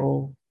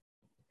model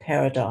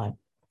paradigm.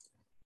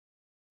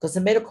 Because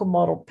the medical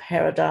model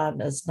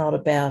paradigm is not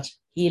about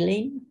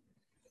healing,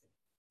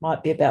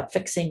 might be about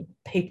fixing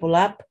people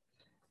up,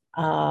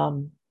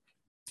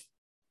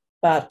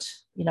 but,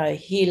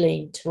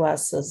 healing to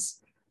us is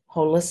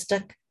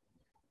holistic.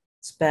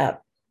 It's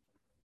about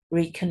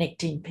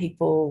reconnecting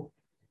people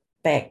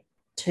back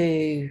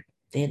to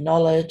their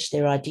knowledge,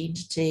 their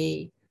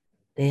identity,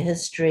 their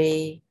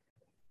history,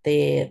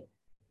 their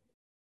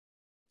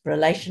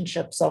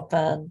relationships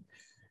often.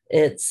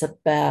 It's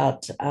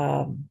about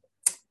a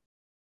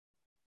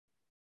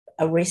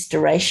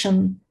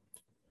restoration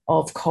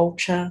of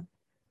culture.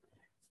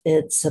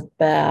 It's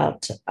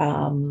about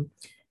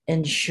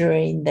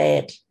ensuring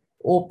that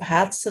all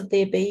parts of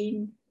their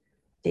being,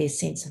 their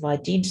sense of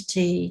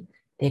identity,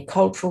 their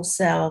cultural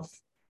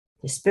self,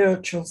 their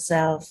spiritual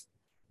self,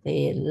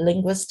 their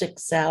linguistic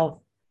self,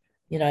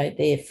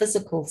 their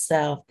physical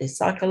self, their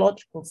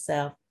psychological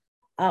self,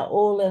 are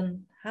all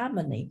in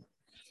harmony,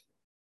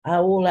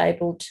 are all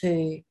able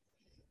to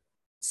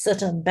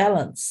sit in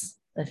balance,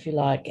 if you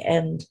like.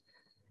 And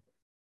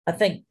I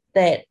think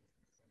that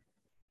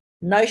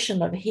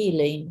notion of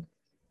healing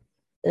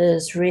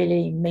is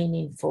really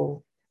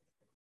meaningful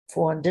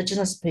for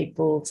Indigenous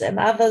peoples and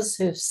others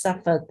who've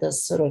suffered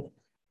this sort of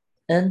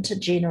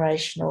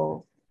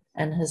intergenerational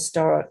and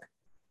historic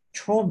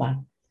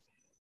trauma.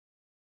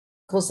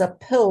 Because a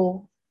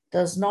pill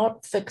does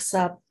not fix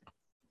up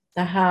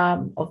the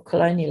harm of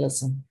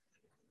colonialism.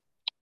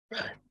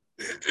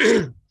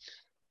 Right.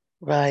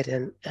 Right.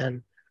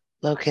 And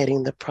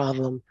locating the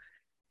problem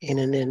in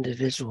an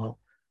individual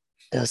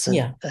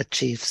doesn't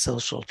achieve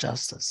social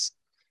justice.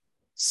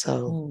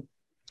 So,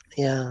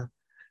 yeah.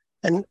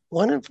 And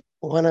one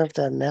of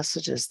the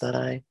messages that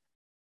I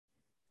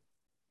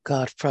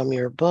got from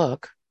your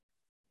book,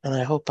 and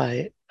I hope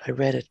I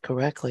read it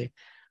correctly,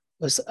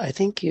 was I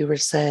think you were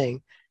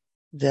saying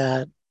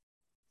that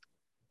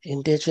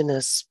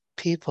Indigenous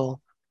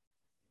people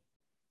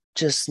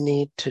just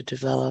need to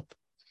develop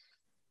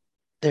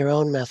their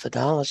own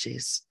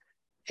methodologies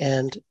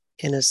and,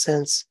 in a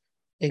sense,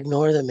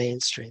 ignore the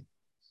mainstream.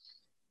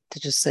 To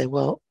just say,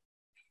 well,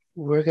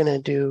 we're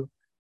going to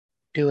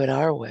do it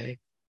our way.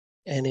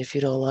 And if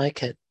you don't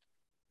like it,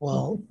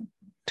 well,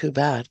 too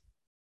bad.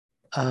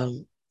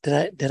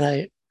 Did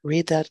I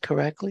read that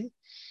correctly?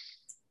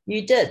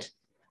 You did.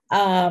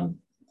 And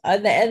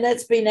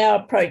that's been our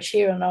approach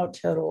here in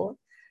Aotearoa.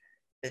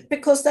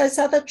 Because those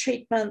other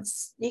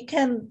treatments, they're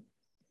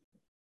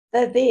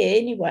there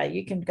anyway.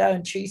 You can go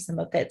and choose them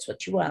if that's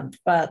what you want.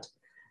 But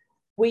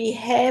we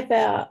have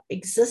our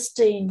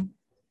existing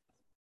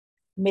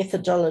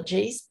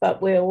methodologies,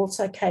 but we're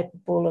also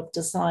capable of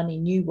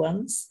designing new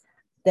ones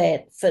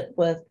that fit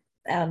with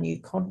our new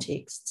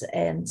contexts.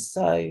 And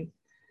so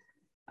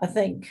I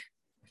think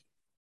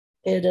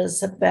it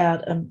is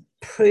about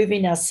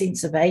improving our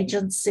sense of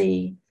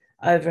agency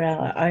over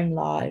our own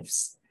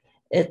lives.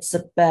 It's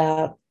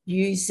about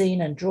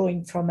using and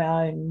drawing from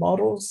our own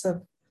models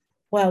of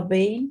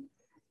well-being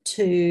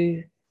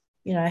to,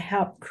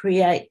 help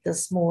create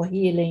this more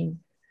healing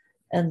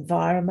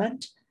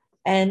environment.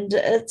 And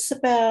it's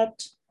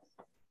about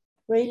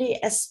really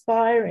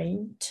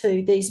aspiring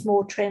to these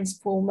more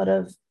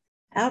transformative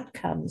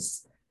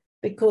outcomes,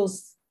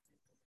 because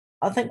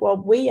I think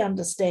what we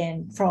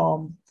understand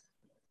from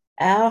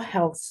our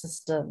health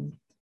system,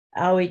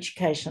 our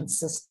education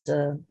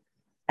system,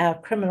 our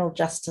criminal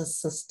justice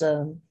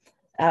system,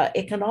 our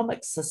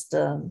economic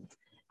system,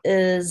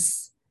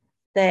 is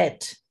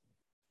that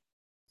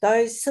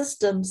those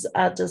systems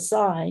are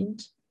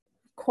designed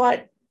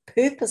quite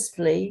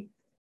purposefully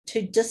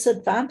to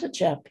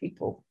disadvantage our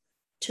people,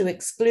 to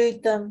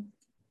exclude them,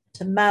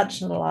 to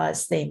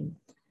marginalize them,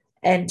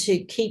 and to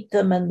keep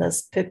them in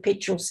this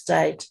perpetual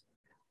state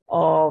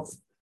of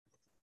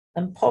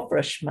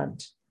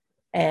impoverishment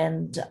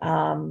and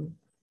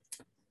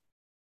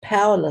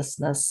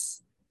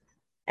powerlessness.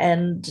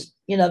 And,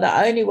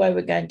 the only way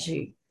we're going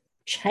to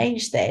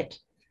change that,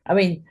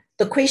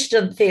 the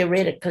question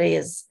theoretically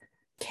is,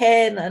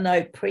 can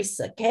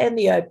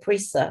the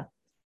oppressor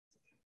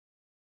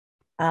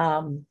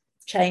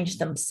change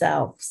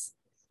themselves?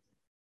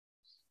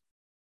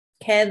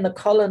 Can the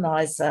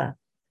colonizer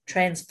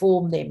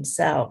transform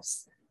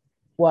themselves?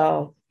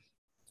 Well,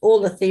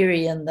 all the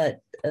theory in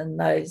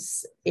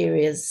those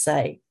areas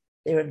say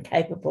they're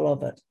incapable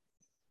of it.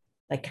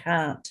 They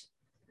can't.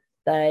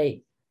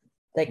 They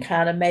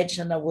can't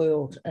imagine a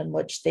world in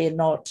which they're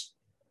not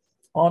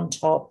on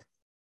top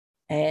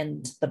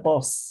and the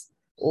boss.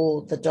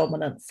 or the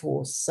dominant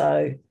force.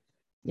 So,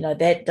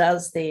 that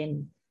does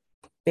then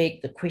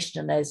beg the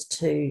question as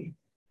to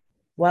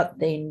what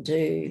then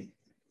do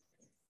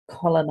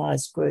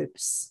colonized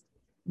groups,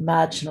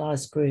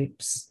 marginalized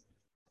groups,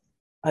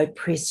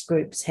 oppressed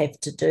groups have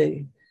to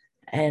do.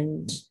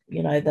 And,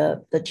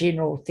 the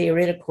general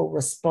theoretical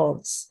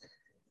response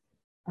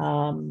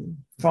from,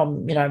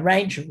 a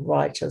range of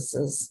writers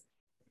is,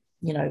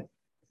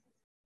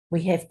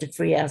 we have to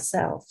free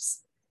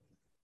ourselves.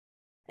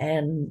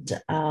 And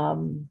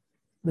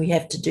we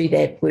have to do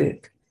that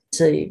work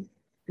to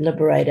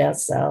liberate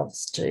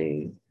ourselves,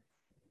 to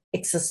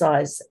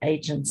exercise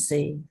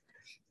agency,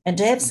 and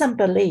to have some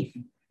belief,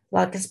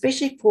 like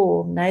especially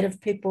for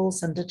Native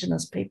peoples,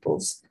 Indigenous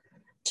peoples,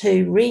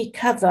 to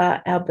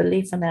recover our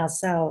belief in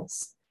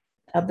ourselves,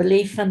 our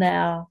belief in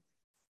our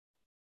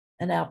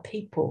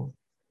people,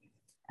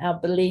 our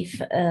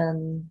belief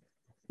in,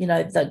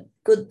 the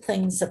good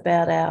things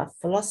about our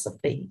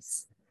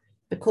philosophies,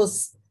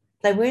 because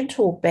they weren't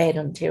all bad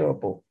and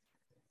terrible.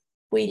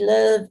 We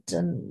lived,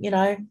 and,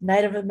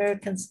 Native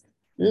Americans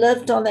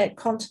lived on that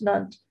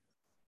continent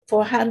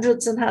for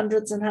hundreds and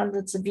hundreds and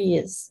hundreds of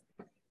years.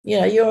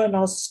 You're in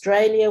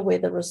Australia, where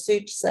the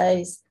research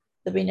says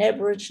there have been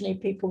Aboriginal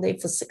people there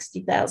for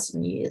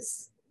 60,000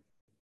 years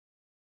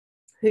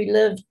who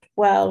lived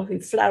well, who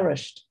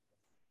flourished.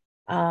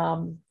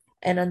 And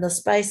in the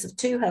space of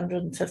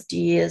 250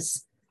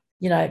 years,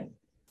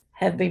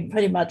 have been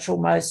pretty much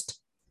almost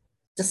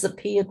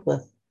disappeared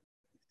with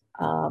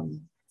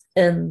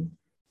in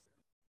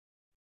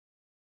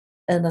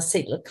a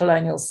settler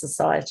colonial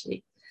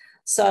society.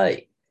 So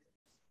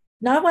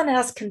no one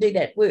else can do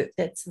that work.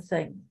 That's the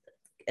thing.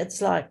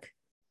 It's like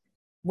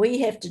we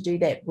have to do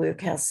that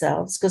work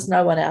ourselves because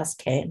no one else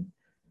can.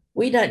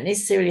 We don't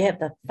necessarily have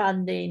the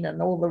funding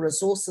and all the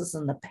resources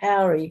and the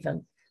power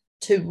even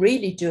to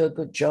really do a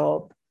good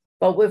job,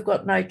 but we've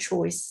got no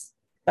choice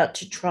but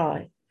to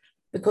try,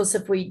 because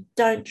if we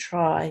don't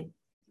try,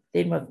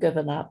 then we've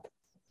given up.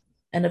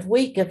 And if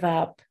we give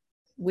up,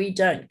 we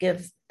don't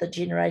give the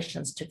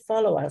generations to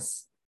follow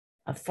us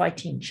a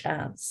fighting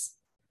chance.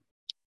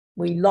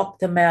 We lock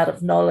them out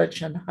of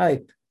knowledge and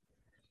hope,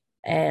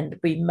 and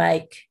we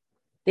make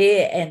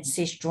their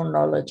ancestral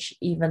knowledge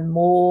even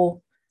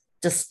more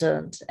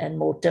distant and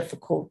more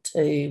difficult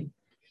to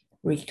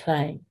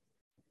reclaim.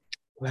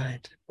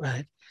 Right.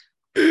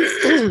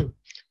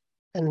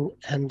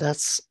 and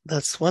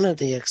that's one of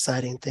the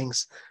exciting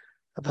things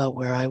about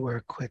where I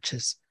work, which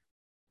is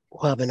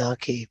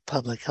Wabanaki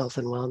Public Health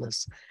and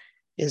Wellness,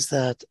 is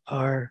that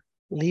our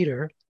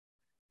leader,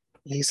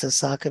 Lisa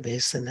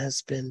Sakabason,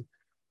 has been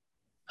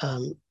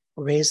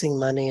raising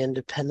money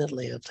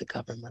independently of the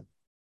government,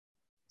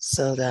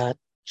 so that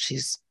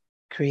she's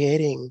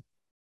creating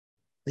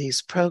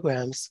these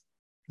programs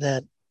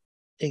that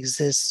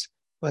exist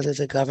whether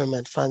the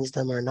government funds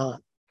them or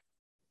not.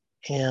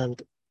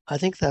 And I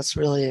think that's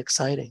really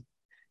exciting,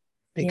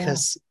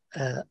 because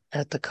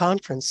at the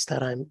conference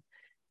that I'm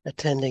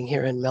attending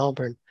here in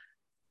Melbourne,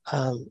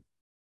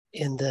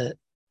 in the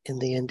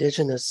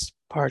Indigenous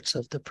parts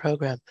of the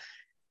program,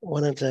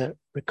 one of the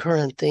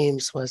recurrent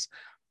themes was,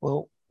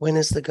 well, when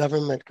is the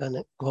government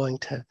going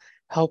to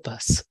help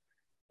us?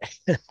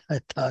 I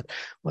thought,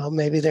 well,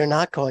 maybe they're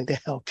not going to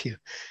help you.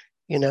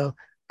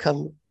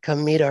 Come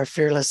meet our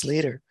fearless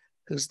leader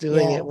who's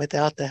doing it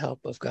without the help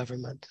of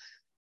government.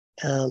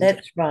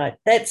 That's right.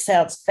 That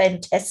sounds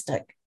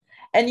fantastic.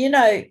 And,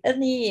 in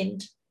the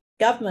end,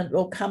 government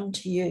will come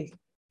to you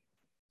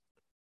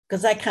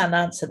because they can't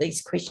answer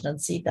these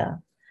questions either.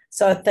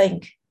 So I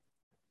think,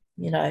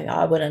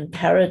 I would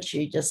encourage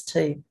you just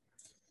to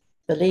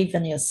believe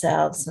in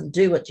yourselves and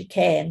do what you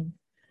can.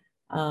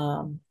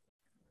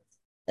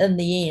 In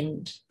the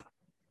end,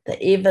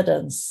 the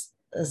evidence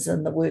is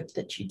in the work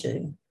that you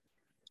do,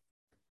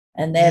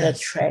 and that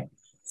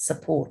attracts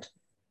support.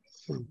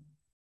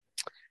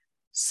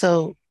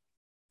 So,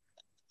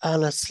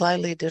 on a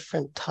slightly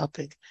different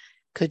topic,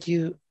 could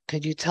you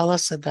tell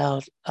us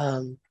about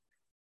a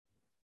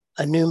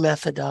new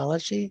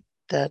methodology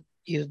that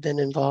you've been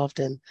involved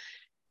in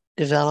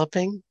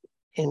developing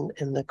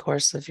in the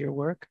course of your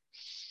work?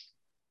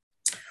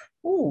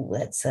 Oh,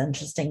 that's an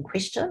interesting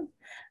question.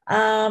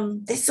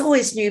 There's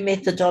always new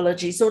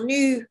methodologies or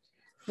new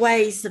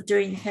ways of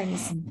doing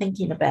things and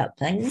thinking about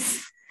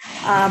things.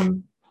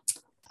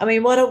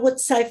 What I would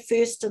say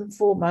first and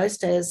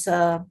foremost, as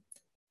a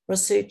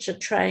researcher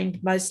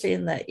trained mostly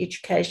in the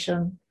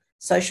education,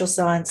 social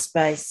science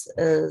space,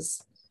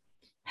 is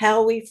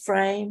how we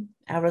frame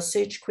our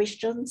research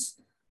questions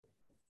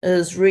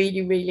is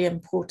really, really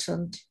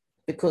important,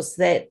 because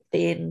that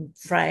then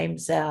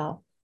frames our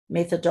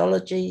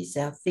methodologies,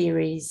 our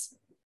theories,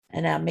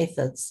 and our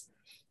methods.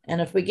 And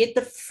if we get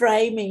the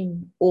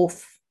framing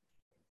off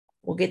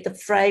or get the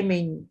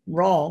framing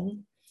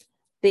wrong,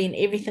 then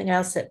everything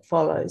else that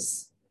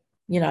follows,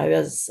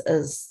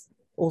 is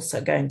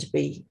also going to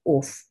be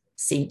off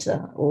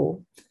center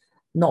or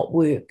not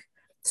work.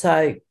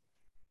 So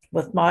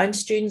with my own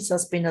students, I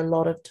spend a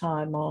lot of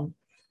time on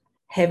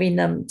having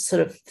them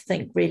sort of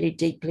think really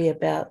deeply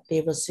about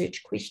their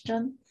research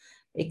question,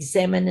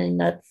 examining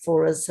it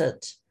for, is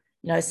it,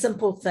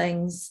 simple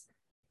things.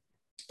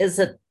 Is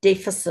it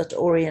deficit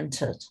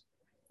oriented?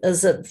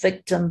 Is it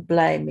victim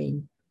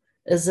blaming?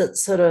 Is it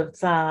sort of,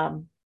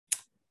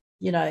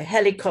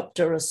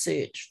 helicopter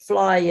research,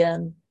 fly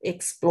in,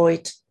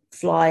 exploit,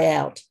 fly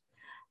out?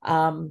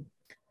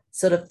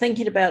 Sort of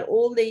thinking about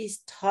all these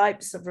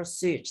types of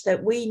research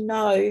that we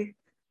know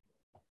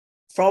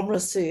from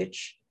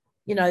research,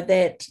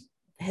 that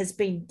has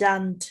been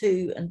done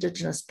to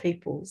Indigenous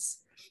peoples.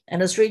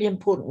 And it's really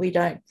important we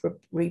don't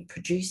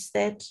reproduce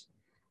that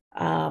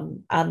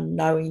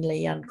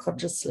unknowingly,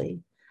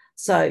 unconsciously.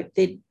 So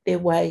there are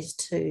ways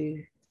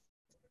to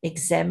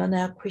examine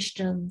our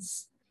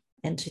questions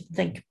and to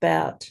think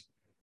about,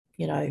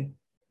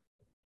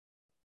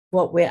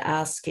 what we're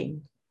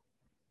asking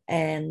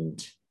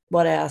and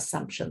what our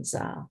assumptions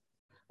are,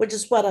 which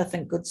is what I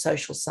think good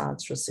social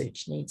science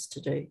research needs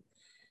to do.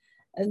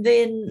 And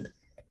then,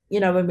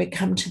 when we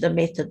come to the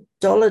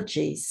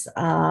methodologies,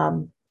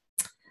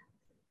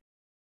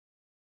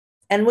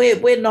 and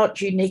we're not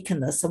unique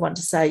in this. I want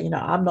to say,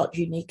 I'm not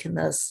unique in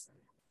this.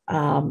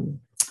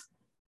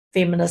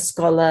 Feminist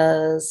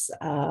scholars,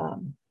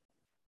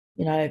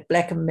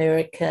 Black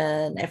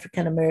American,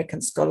 African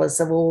American scholars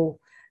have all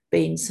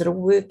been sort of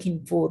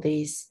working for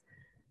these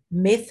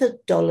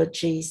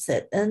methodologies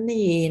that in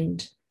the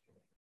end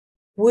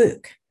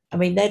work. I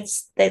mean,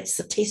 that's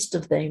the test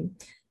of them.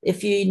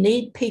 If you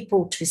need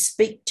people to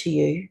speak to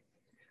you,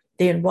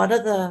 then what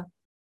are the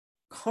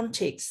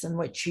contexts in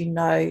which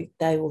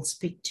they will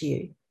speak to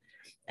you?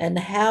 And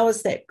how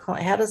does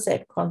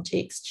that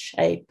context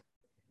shape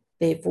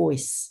their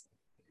voice?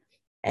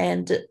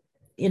 And,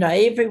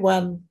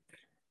 everyone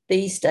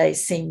these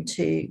days seem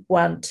to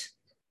want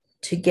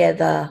to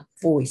gather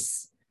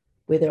voice,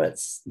 whether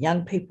it's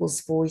young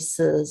people's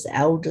voices,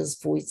 elders'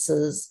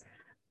 voices,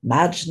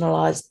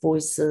 marginalized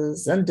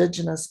voices,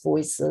 Indigenous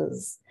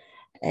voices.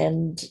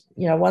 And,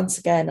 once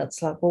again,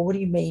 it's like, well, what do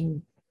you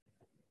mean?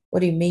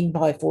 What do you mean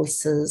by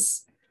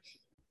voices?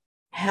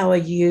 How are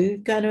you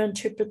going to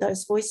interpret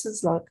those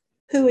voices? Like,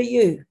 who are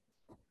you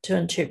to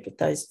interpret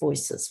those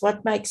voices?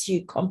 What makes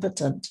you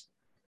competent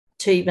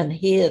to even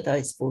hear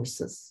those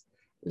voices,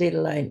 let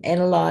alone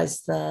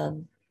analyze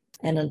them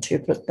and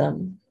interpret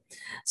them?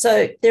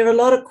 So there are a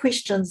lot of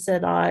questions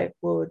that I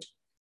would,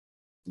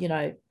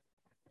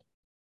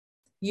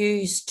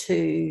 use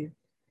to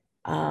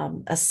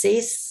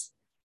assess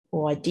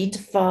or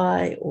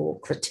identify or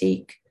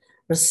critique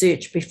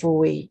research before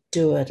we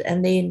do it.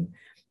 And then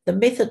the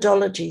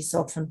methodologies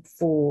often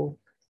fall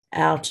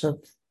out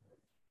of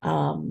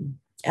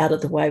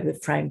the way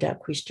we've framed our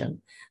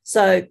question.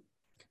 So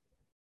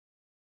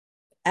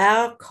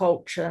our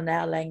culture and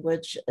our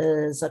language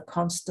is a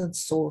constant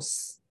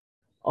source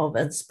of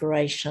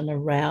inspiration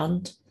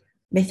around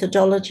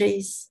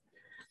methodologies.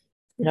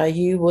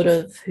 You would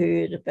have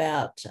heard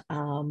about,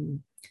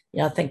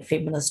 I think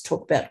feminists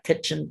talk about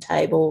kitchen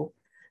table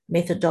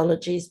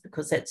methodologies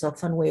because that's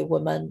often where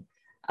women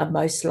are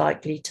most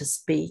likely to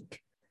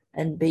speak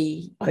and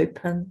be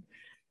open.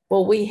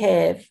 Well, we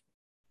have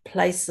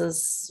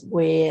places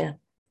where,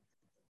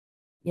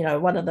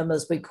 one of them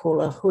is we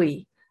call a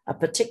hui, a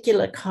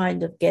particular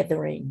kind of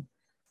gathering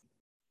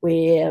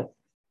where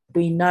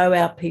we know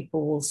our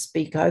people will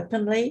speak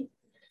openly.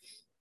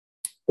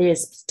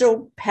 There's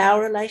still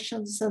power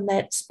relations in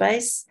that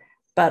space,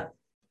 but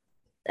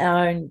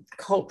our own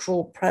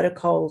cultural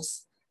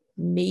protocols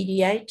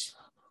mediate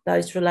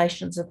those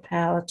relations of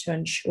power to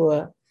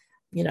ensure,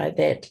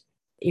 that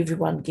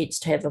everyone gets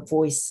to have a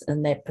voice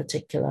in that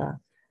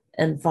particular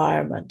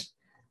environment.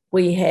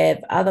 We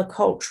have other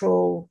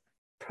cultural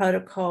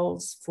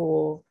protocols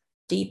for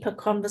deeper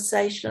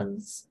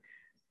conversations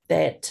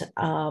that,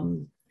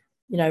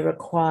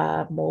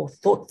 require more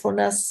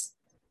thoughtfulness,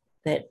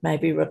 that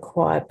maybe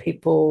require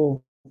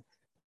people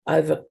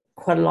over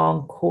quite a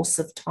long course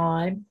of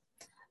time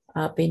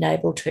being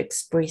able to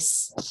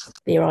express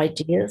their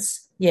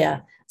ideas. Yeah.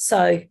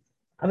 So,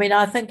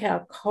 I think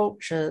our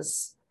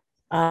cultures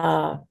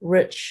are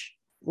rich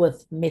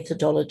with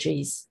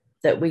methodologies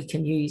that we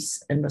can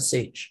use in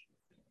research.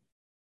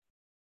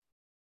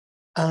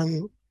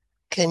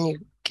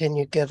 Can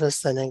you give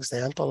us an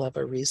example of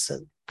a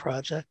recent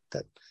project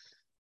that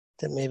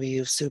maybe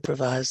you've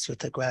supervised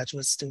with a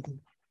graduate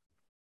student?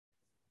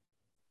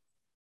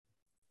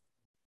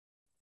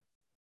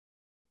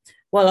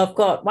 Well, I've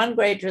got one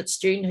graduate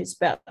student who's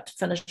about to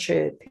finish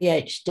her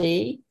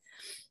PhD,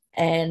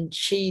 and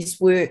she's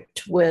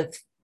worked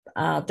with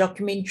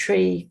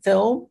documentary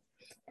film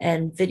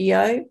and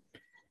video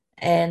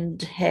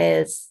and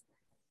has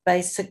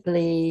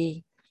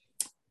basically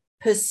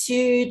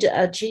pursued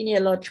a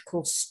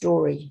genealogical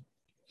story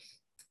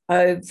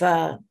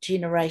over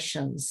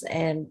generations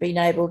and been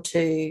able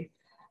to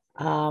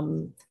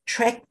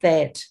track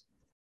that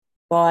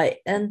by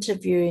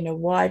interviewing a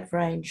wide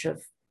range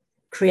of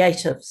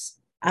creatives,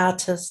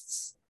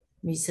 artists,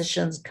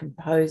 musicians,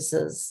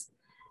 composers.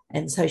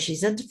 And so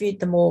she's interviewed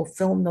them all,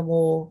 filmed them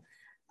all,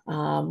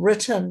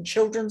 written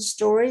children's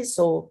stories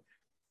or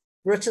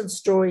written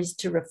stories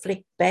to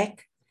reflect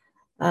back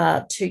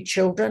two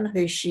children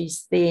who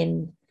she's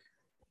then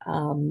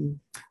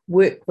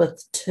worked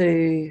with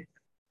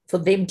for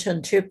them to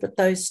interpret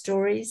those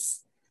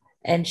stories.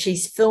 And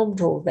she's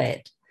filmed all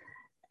that.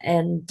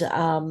 And,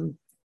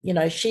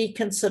 she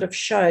can sort of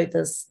show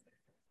this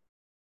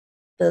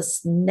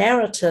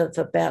narrative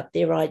about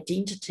their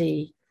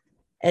identity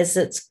as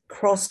it's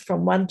crossed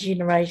from one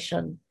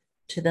generation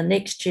to the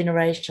next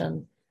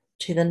generation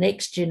to the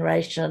next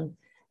generation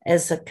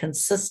as a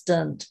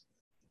consistent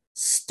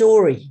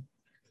story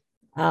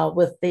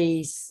with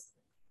these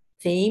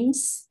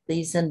themes,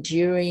 these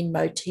enduring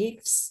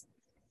motifs,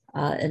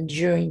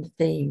 enduring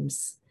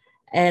themes.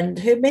 And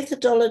her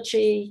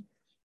methodology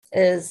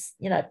is,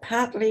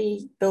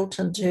 partly built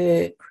into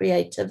her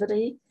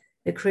creativity,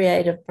 her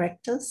creative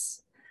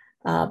practice,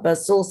 but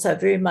it's also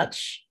very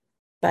much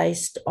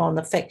based on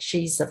the fact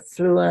she's a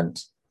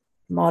fluent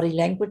Maori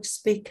language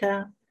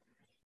speaker.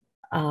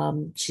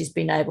 She's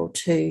been able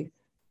to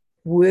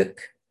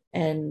work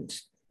and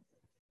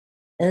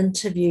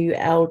interview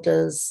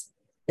elders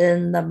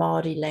in the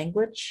Maori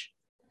language,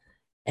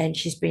 and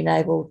she's been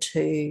able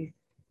to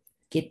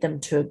get them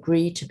to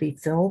agree to be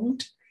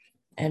filmed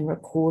and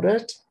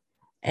recorded.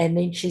 And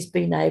then she's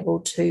been able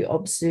to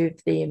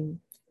observe them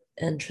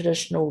in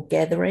traditional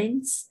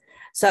gatherings.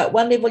 So at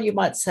one level, you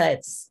might say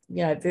it's,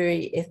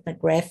 very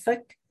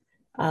ethnographic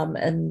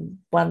in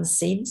one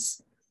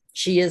sense.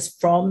 She is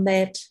from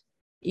that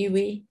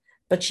iwi,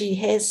 but she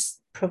has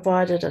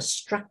provided a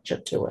structure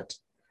to it.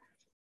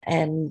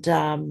 And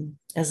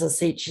as I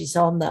said, she's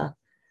on the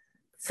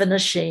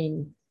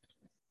finishing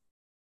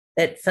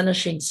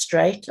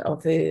straight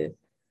of her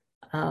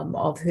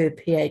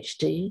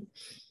PhD.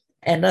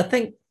 And I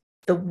think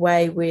the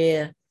way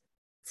we're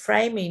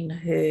framing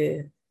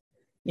her,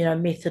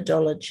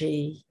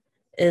 methodology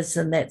is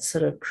in that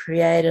sort of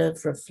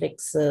creative,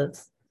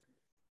 reflexive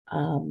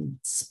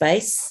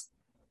space,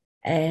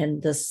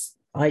 and this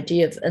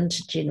idea of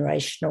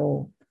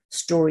intergenerational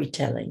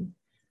storytelling.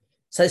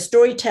 So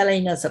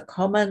storytelling is a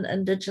common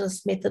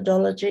Indigenous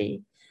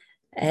methodology,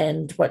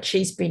 and what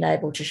she's been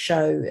able to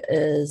show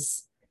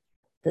is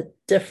the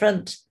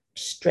different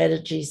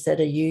strategies that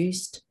are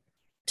used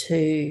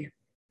to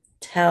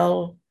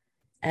tell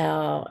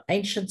our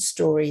ancient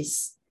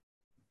stories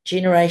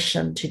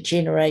generation to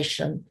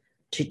generation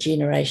to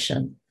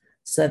generation,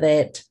 so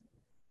that,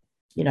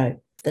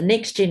 the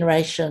next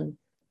generation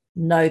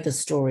know the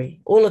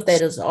story. All of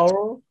that is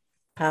oral,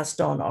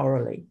 passed on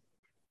orally.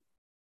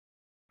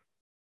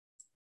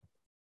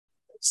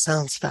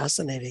 Sounds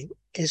fascinating.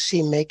 Is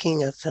she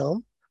making a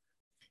film?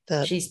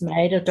 She's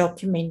made a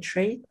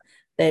documentary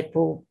that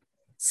will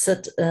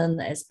sit in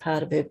as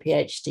part of her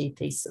PhD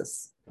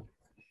thesis.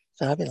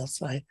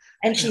 Fabulous.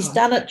 And she's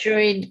done it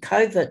during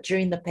COVID,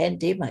 during the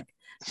pandemic.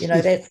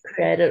 That's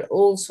created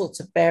all sorts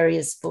of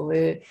barriers for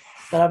her,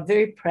 but I'm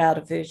very proud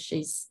of her.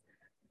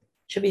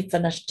 She'll be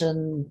finished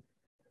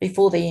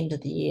before the end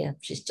of the year.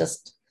 She's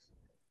just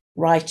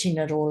writing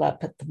it all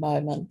up at the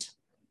moment,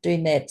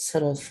 doing that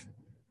sort of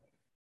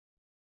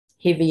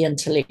heavy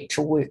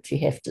intellectual work you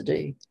have to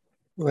do.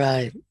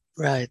 Right.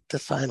 The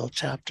final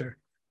chapter.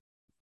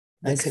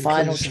 Those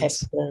final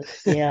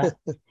chapters, yeah.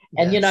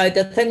 And, Yes.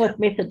 The thing with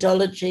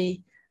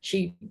methodology,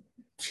 she's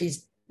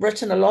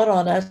written a lot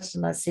on it.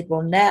 And I said,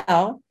 well,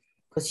 now,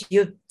 because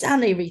you've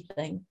done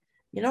everything,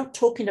 you're not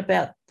talking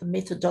about the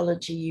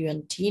methodology you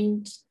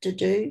intend to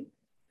do.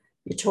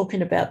 You're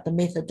talking about the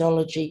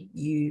methodology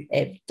you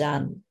have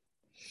done.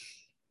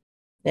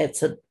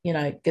 That's it,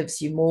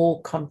 gives you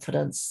more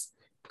confidence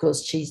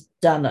because she's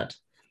done it.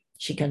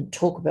 She can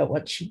talk about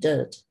what she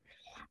did.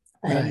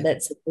 And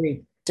that's a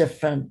very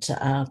different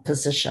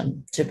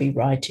position to be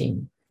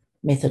writing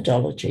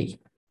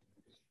methodology.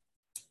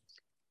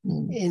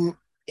 In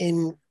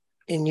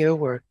your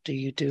work, do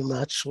you do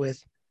much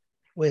with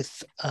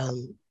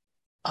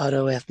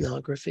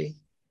autoethnography?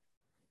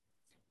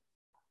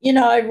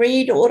 I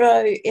read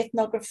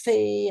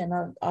autoethnography,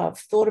 and I've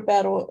thought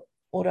about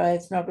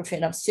autoethnography,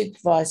 and I've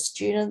supervised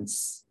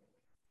students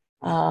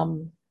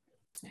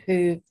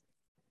who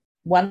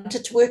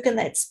wanted to work in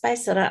that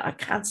space. I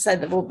can't say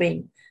they've all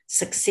been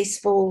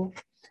successful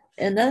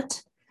in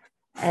it.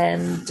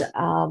 And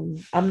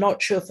I'm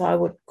not sure if I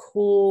would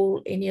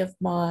call any of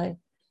my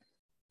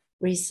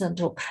recent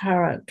or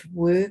current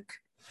work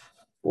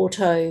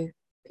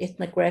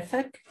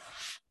autoethnographic.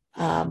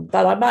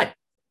 But I might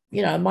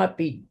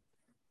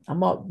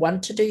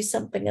want to do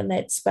something in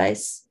that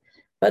space,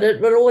 but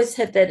it will always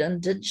have that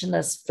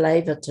Indigenous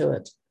flavour to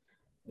it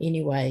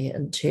anyway,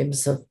 in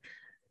terms of,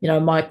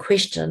 my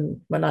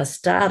question when I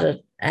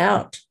started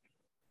out,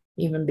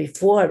 even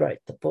before I wrote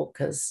the book,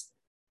 is,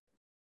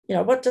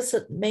 what does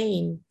it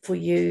mean for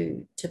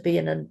you to be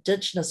an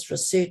Indigenous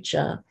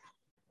researcher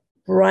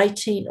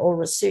writing or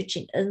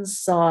researching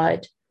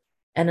inside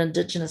an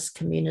Indigenous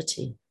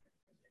community?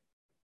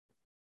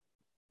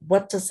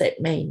 What does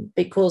that mean?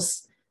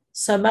 Because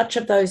so much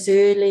of those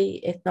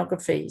early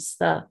ethnographies,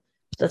 the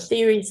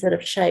theories that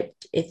have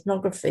shaped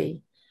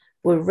ethnography,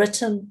 were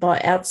written by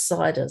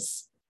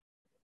outsiders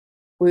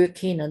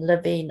working and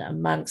living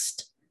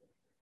amongst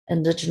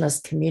Indigenous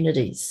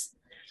communities.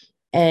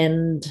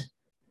 And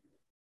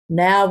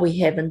now we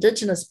have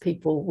Indigenous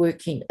people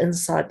working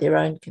inside their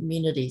own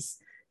communities.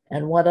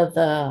 And what are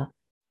the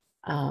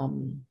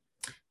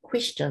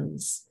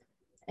questions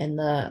and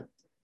the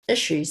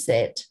issues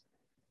that,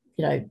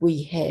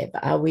 we have?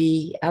 Are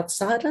we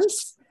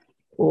outsiders,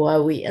 or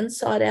are we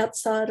inside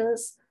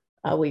outsiders?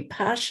 Are we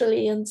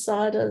partially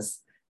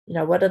insiders?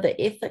 What are the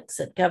ethics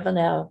that govern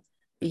our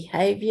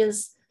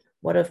behaviors?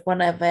 What if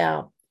one of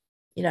our,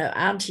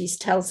 aunties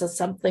tells us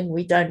something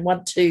we don't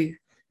want to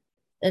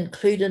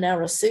include in our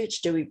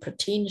research? Do we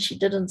pretend she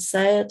didn't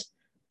say it?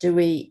 Do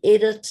we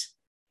edit?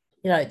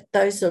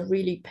 Those are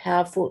really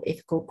powerful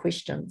ethical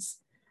questions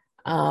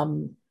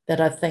that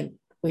I think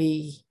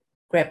we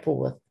grapple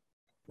with,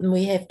 and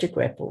we have to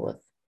grapple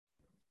with.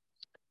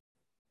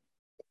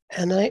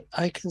 And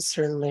I can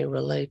certainly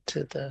relate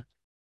to the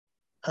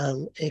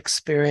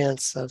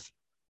experience of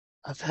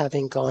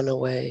having gone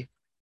away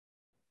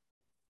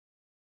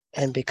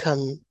and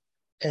become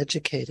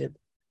educated,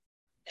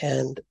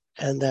 and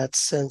that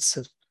sense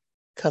of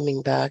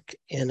coming back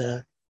in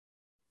a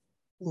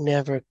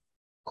never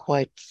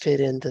quite fit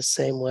in the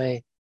same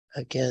way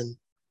again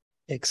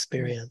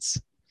experience.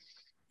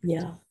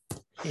 Yeah.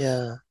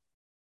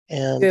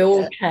 And we're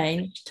all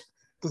changed.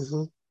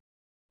 Mm-hmm.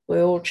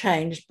 We're all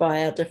changed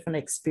by our different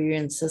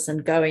experiences,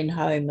 and going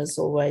home is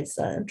always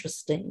an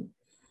interesting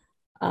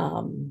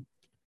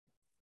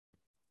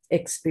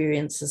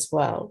experience as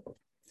well.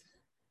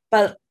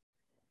 But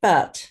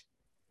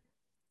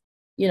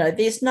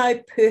there's no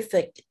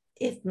perfect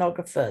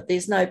ethnographer.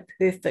 There's no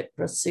perfect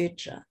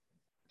researcher.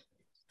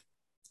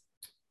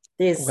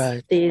 There's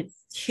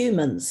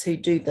humans who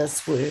do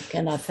this work,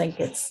 and I think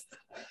it's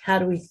how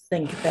do we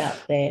think about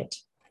that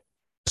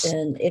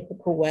in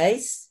ethical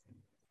ways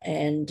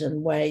and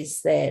in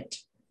ways that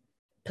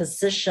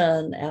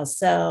position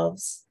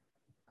ourselves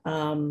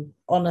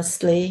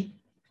honestly,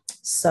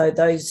 so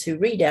those who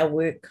read our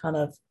work kind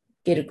of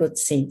get a good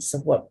sense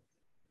of what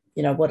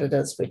it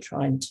is we're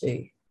trying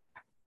to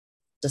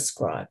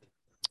describe.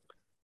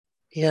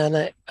 Yeah,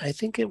 and I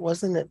think it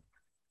wasn't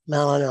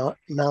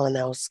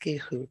Malinowski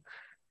who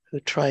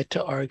tried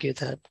to argue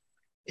that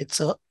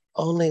it's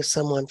only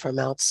someone from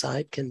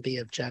outside can be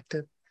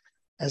objective,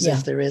 as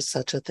if there is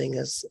such a thing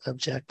as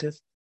objective,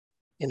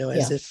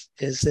 as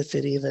if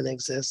it even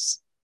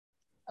exists.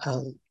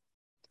 And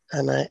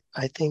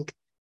I think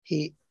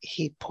he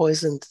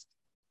poisoned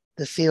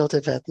the field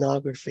of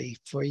ethnography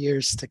for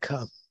years to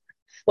come.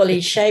 Well,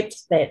 he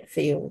shaped that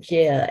field,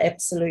 yeah,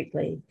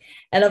 absolutely.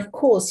 And of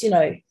course,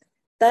 they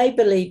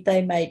believed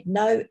they made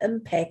no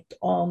impact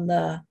on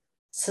the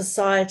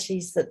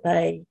societies that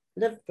they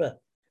lived with.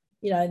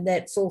 And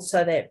that's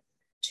also that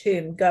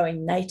term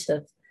going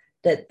native,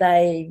 that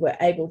they were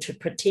able to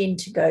pretend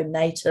to go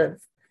native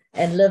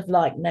and live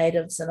like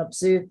natives and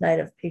observe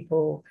native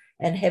people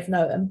and have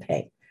no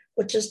impact,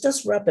 which is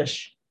just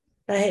rubbish.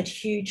 They had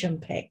huge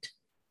impact,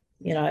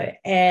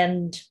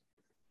 and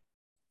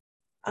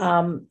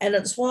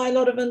it's why a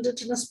lot of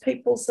Indigenous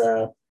peoples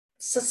are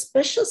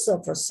suspicious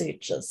of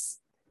researchers,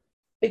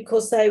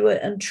 because they were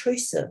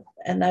intrusive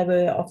and they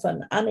were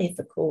often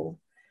unethical,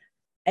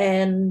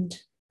 and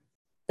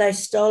they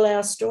stole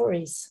our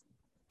stories.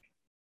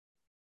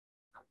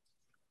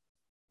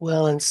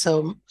 Well, and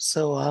so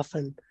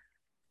often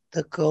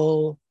the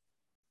goal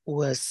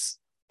was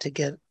to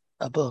get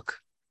a book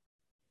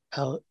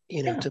out,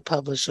 to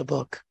publish a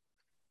book.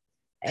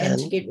 And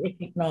to get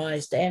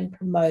recognized and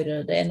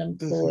promoted and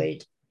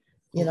employed,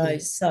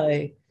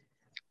 so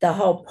the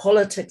whole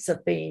politics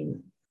of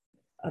being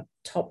a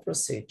top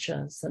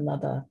researcher is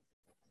another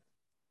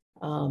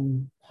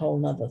whole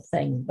nother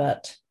thing.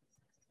 But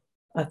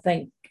I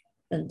think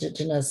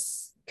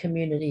Indigenous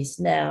communities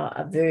now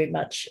are very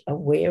much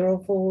aware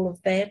of all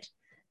of that,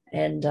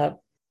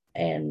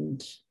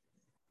 and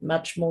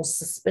much more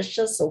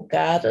suspicious or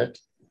guarded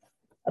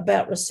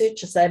about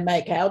researchers. They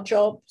make our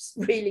jobs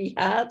really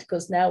hard,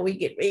 because now we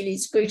get really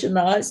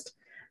scrutinized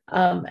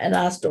and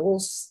asked all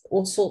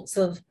sorts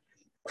of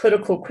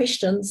critical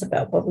questions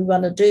about what we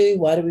want to do,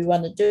 why do we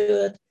want to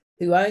do it,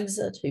 who owns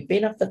it, who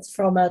benefits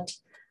from it,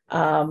 who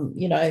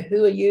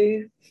are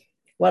you,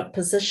 what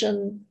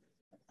position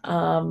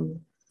do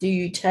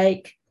you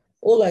take?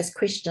 All those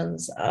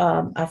questions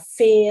are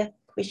fair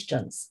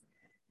questions,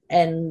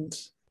 and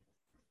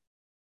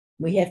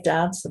we have to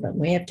answer them.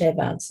 We have to have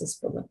answers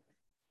for them.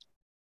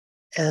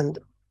 And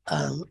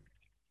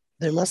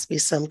there must be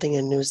something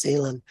in New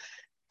Zealand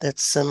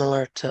that's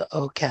similar to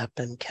OCAP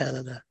in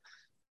Canada.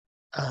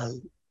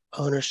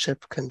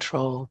 Ownership,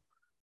 control,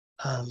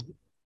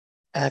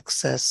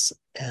 access,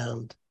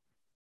 and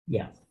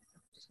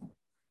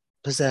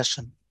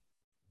possession.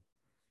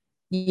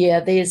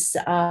 Yeah, there's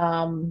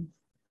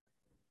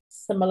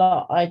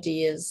similar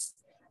ideas.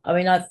 I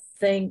mean, I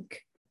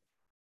think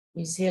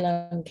New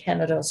Zealand,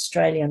 Canada,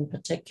 Australia in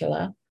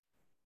particular,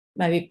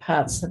 maybe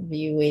parts of the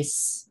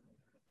US,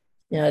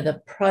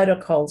 the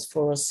protocols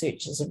for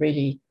researchers are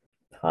really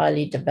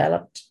highly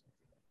developed.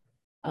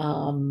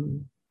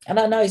 And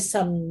I know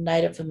some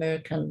Native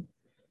American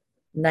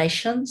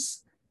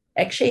nations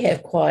actually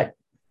have quite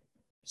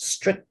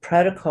strict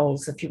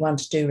protocols if you want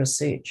to do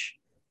research,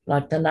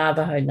 like the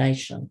Navajo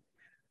Nation.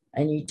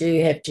 And you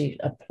do have to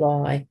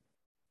apply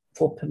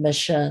for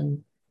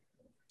permission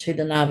to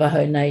the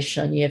Navajo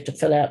Nation. You have to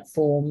fill out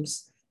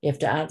forms. You have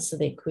to answer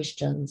their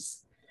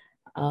questions.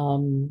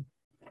 So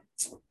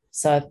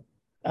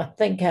I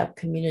think our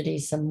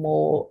communities are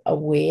more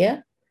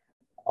aware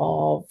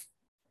of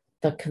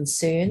the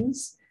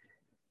concerns,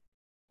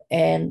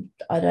 and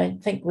I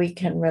don't think we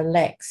can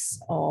relax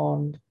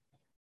on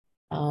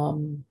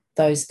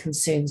those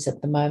concerns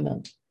at the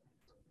moment.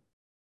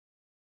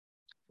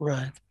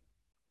 Right.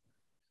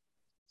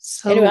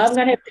 So anyway, I'm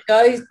going to have to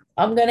go.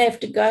 I'm going to have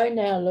to go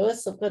now,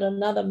 Lewis. I've got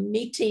another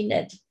meeting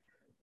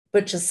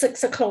which is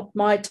 6 o'clock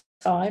my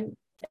time,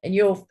 and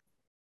you're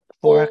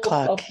 4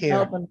 o'clock here.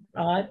 Melbourne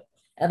time,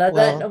 and I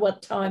don't know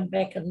what time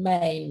back in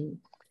Maine.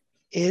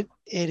 It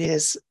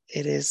is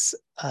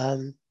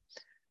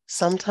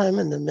sometime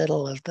in the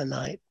middle of the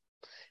night.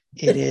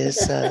 It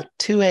is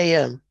 2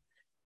 a.m.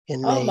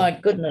 in Maine. Oh my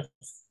goodness!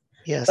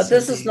 Yes, but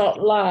this is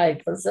not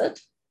live, is it?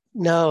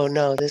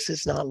 No, this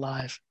is not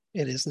live.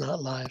 It is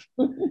not live.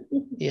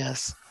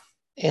 Yes,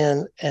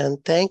 and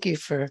thank you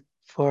for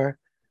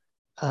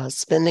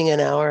spending an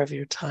hour of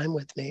your time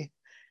with me,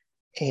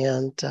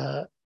 and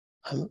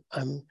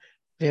I'm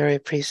very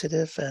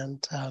appreciative,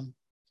 and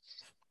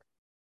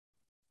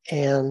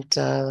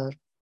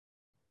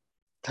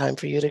time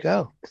for you to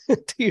go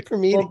to your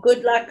meeting. Well,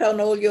 good luck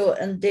on all your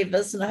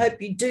endeavours, and I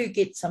hope you do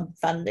get some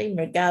funding,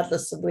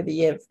 regardless of whether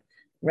you have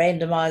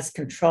randomised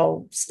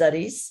control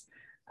studies.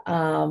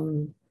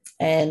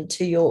 And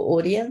to your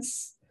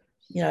audience,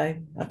 I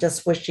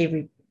just wish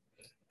every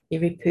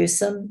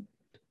person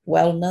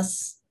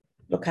wellness,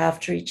 look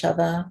after each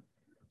other,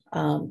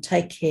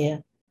 take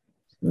care,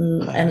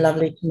 and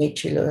lovely to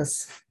meet you,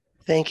 Lewis.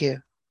 Thank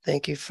you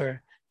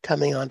for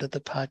coming onto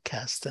the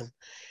podcast, and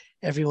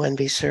everyone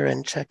be sure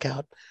and check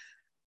out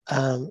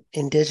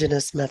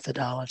Indigenous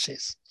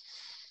Methodologies.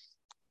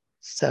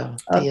 So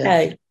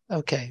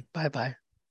okay, bye-bye.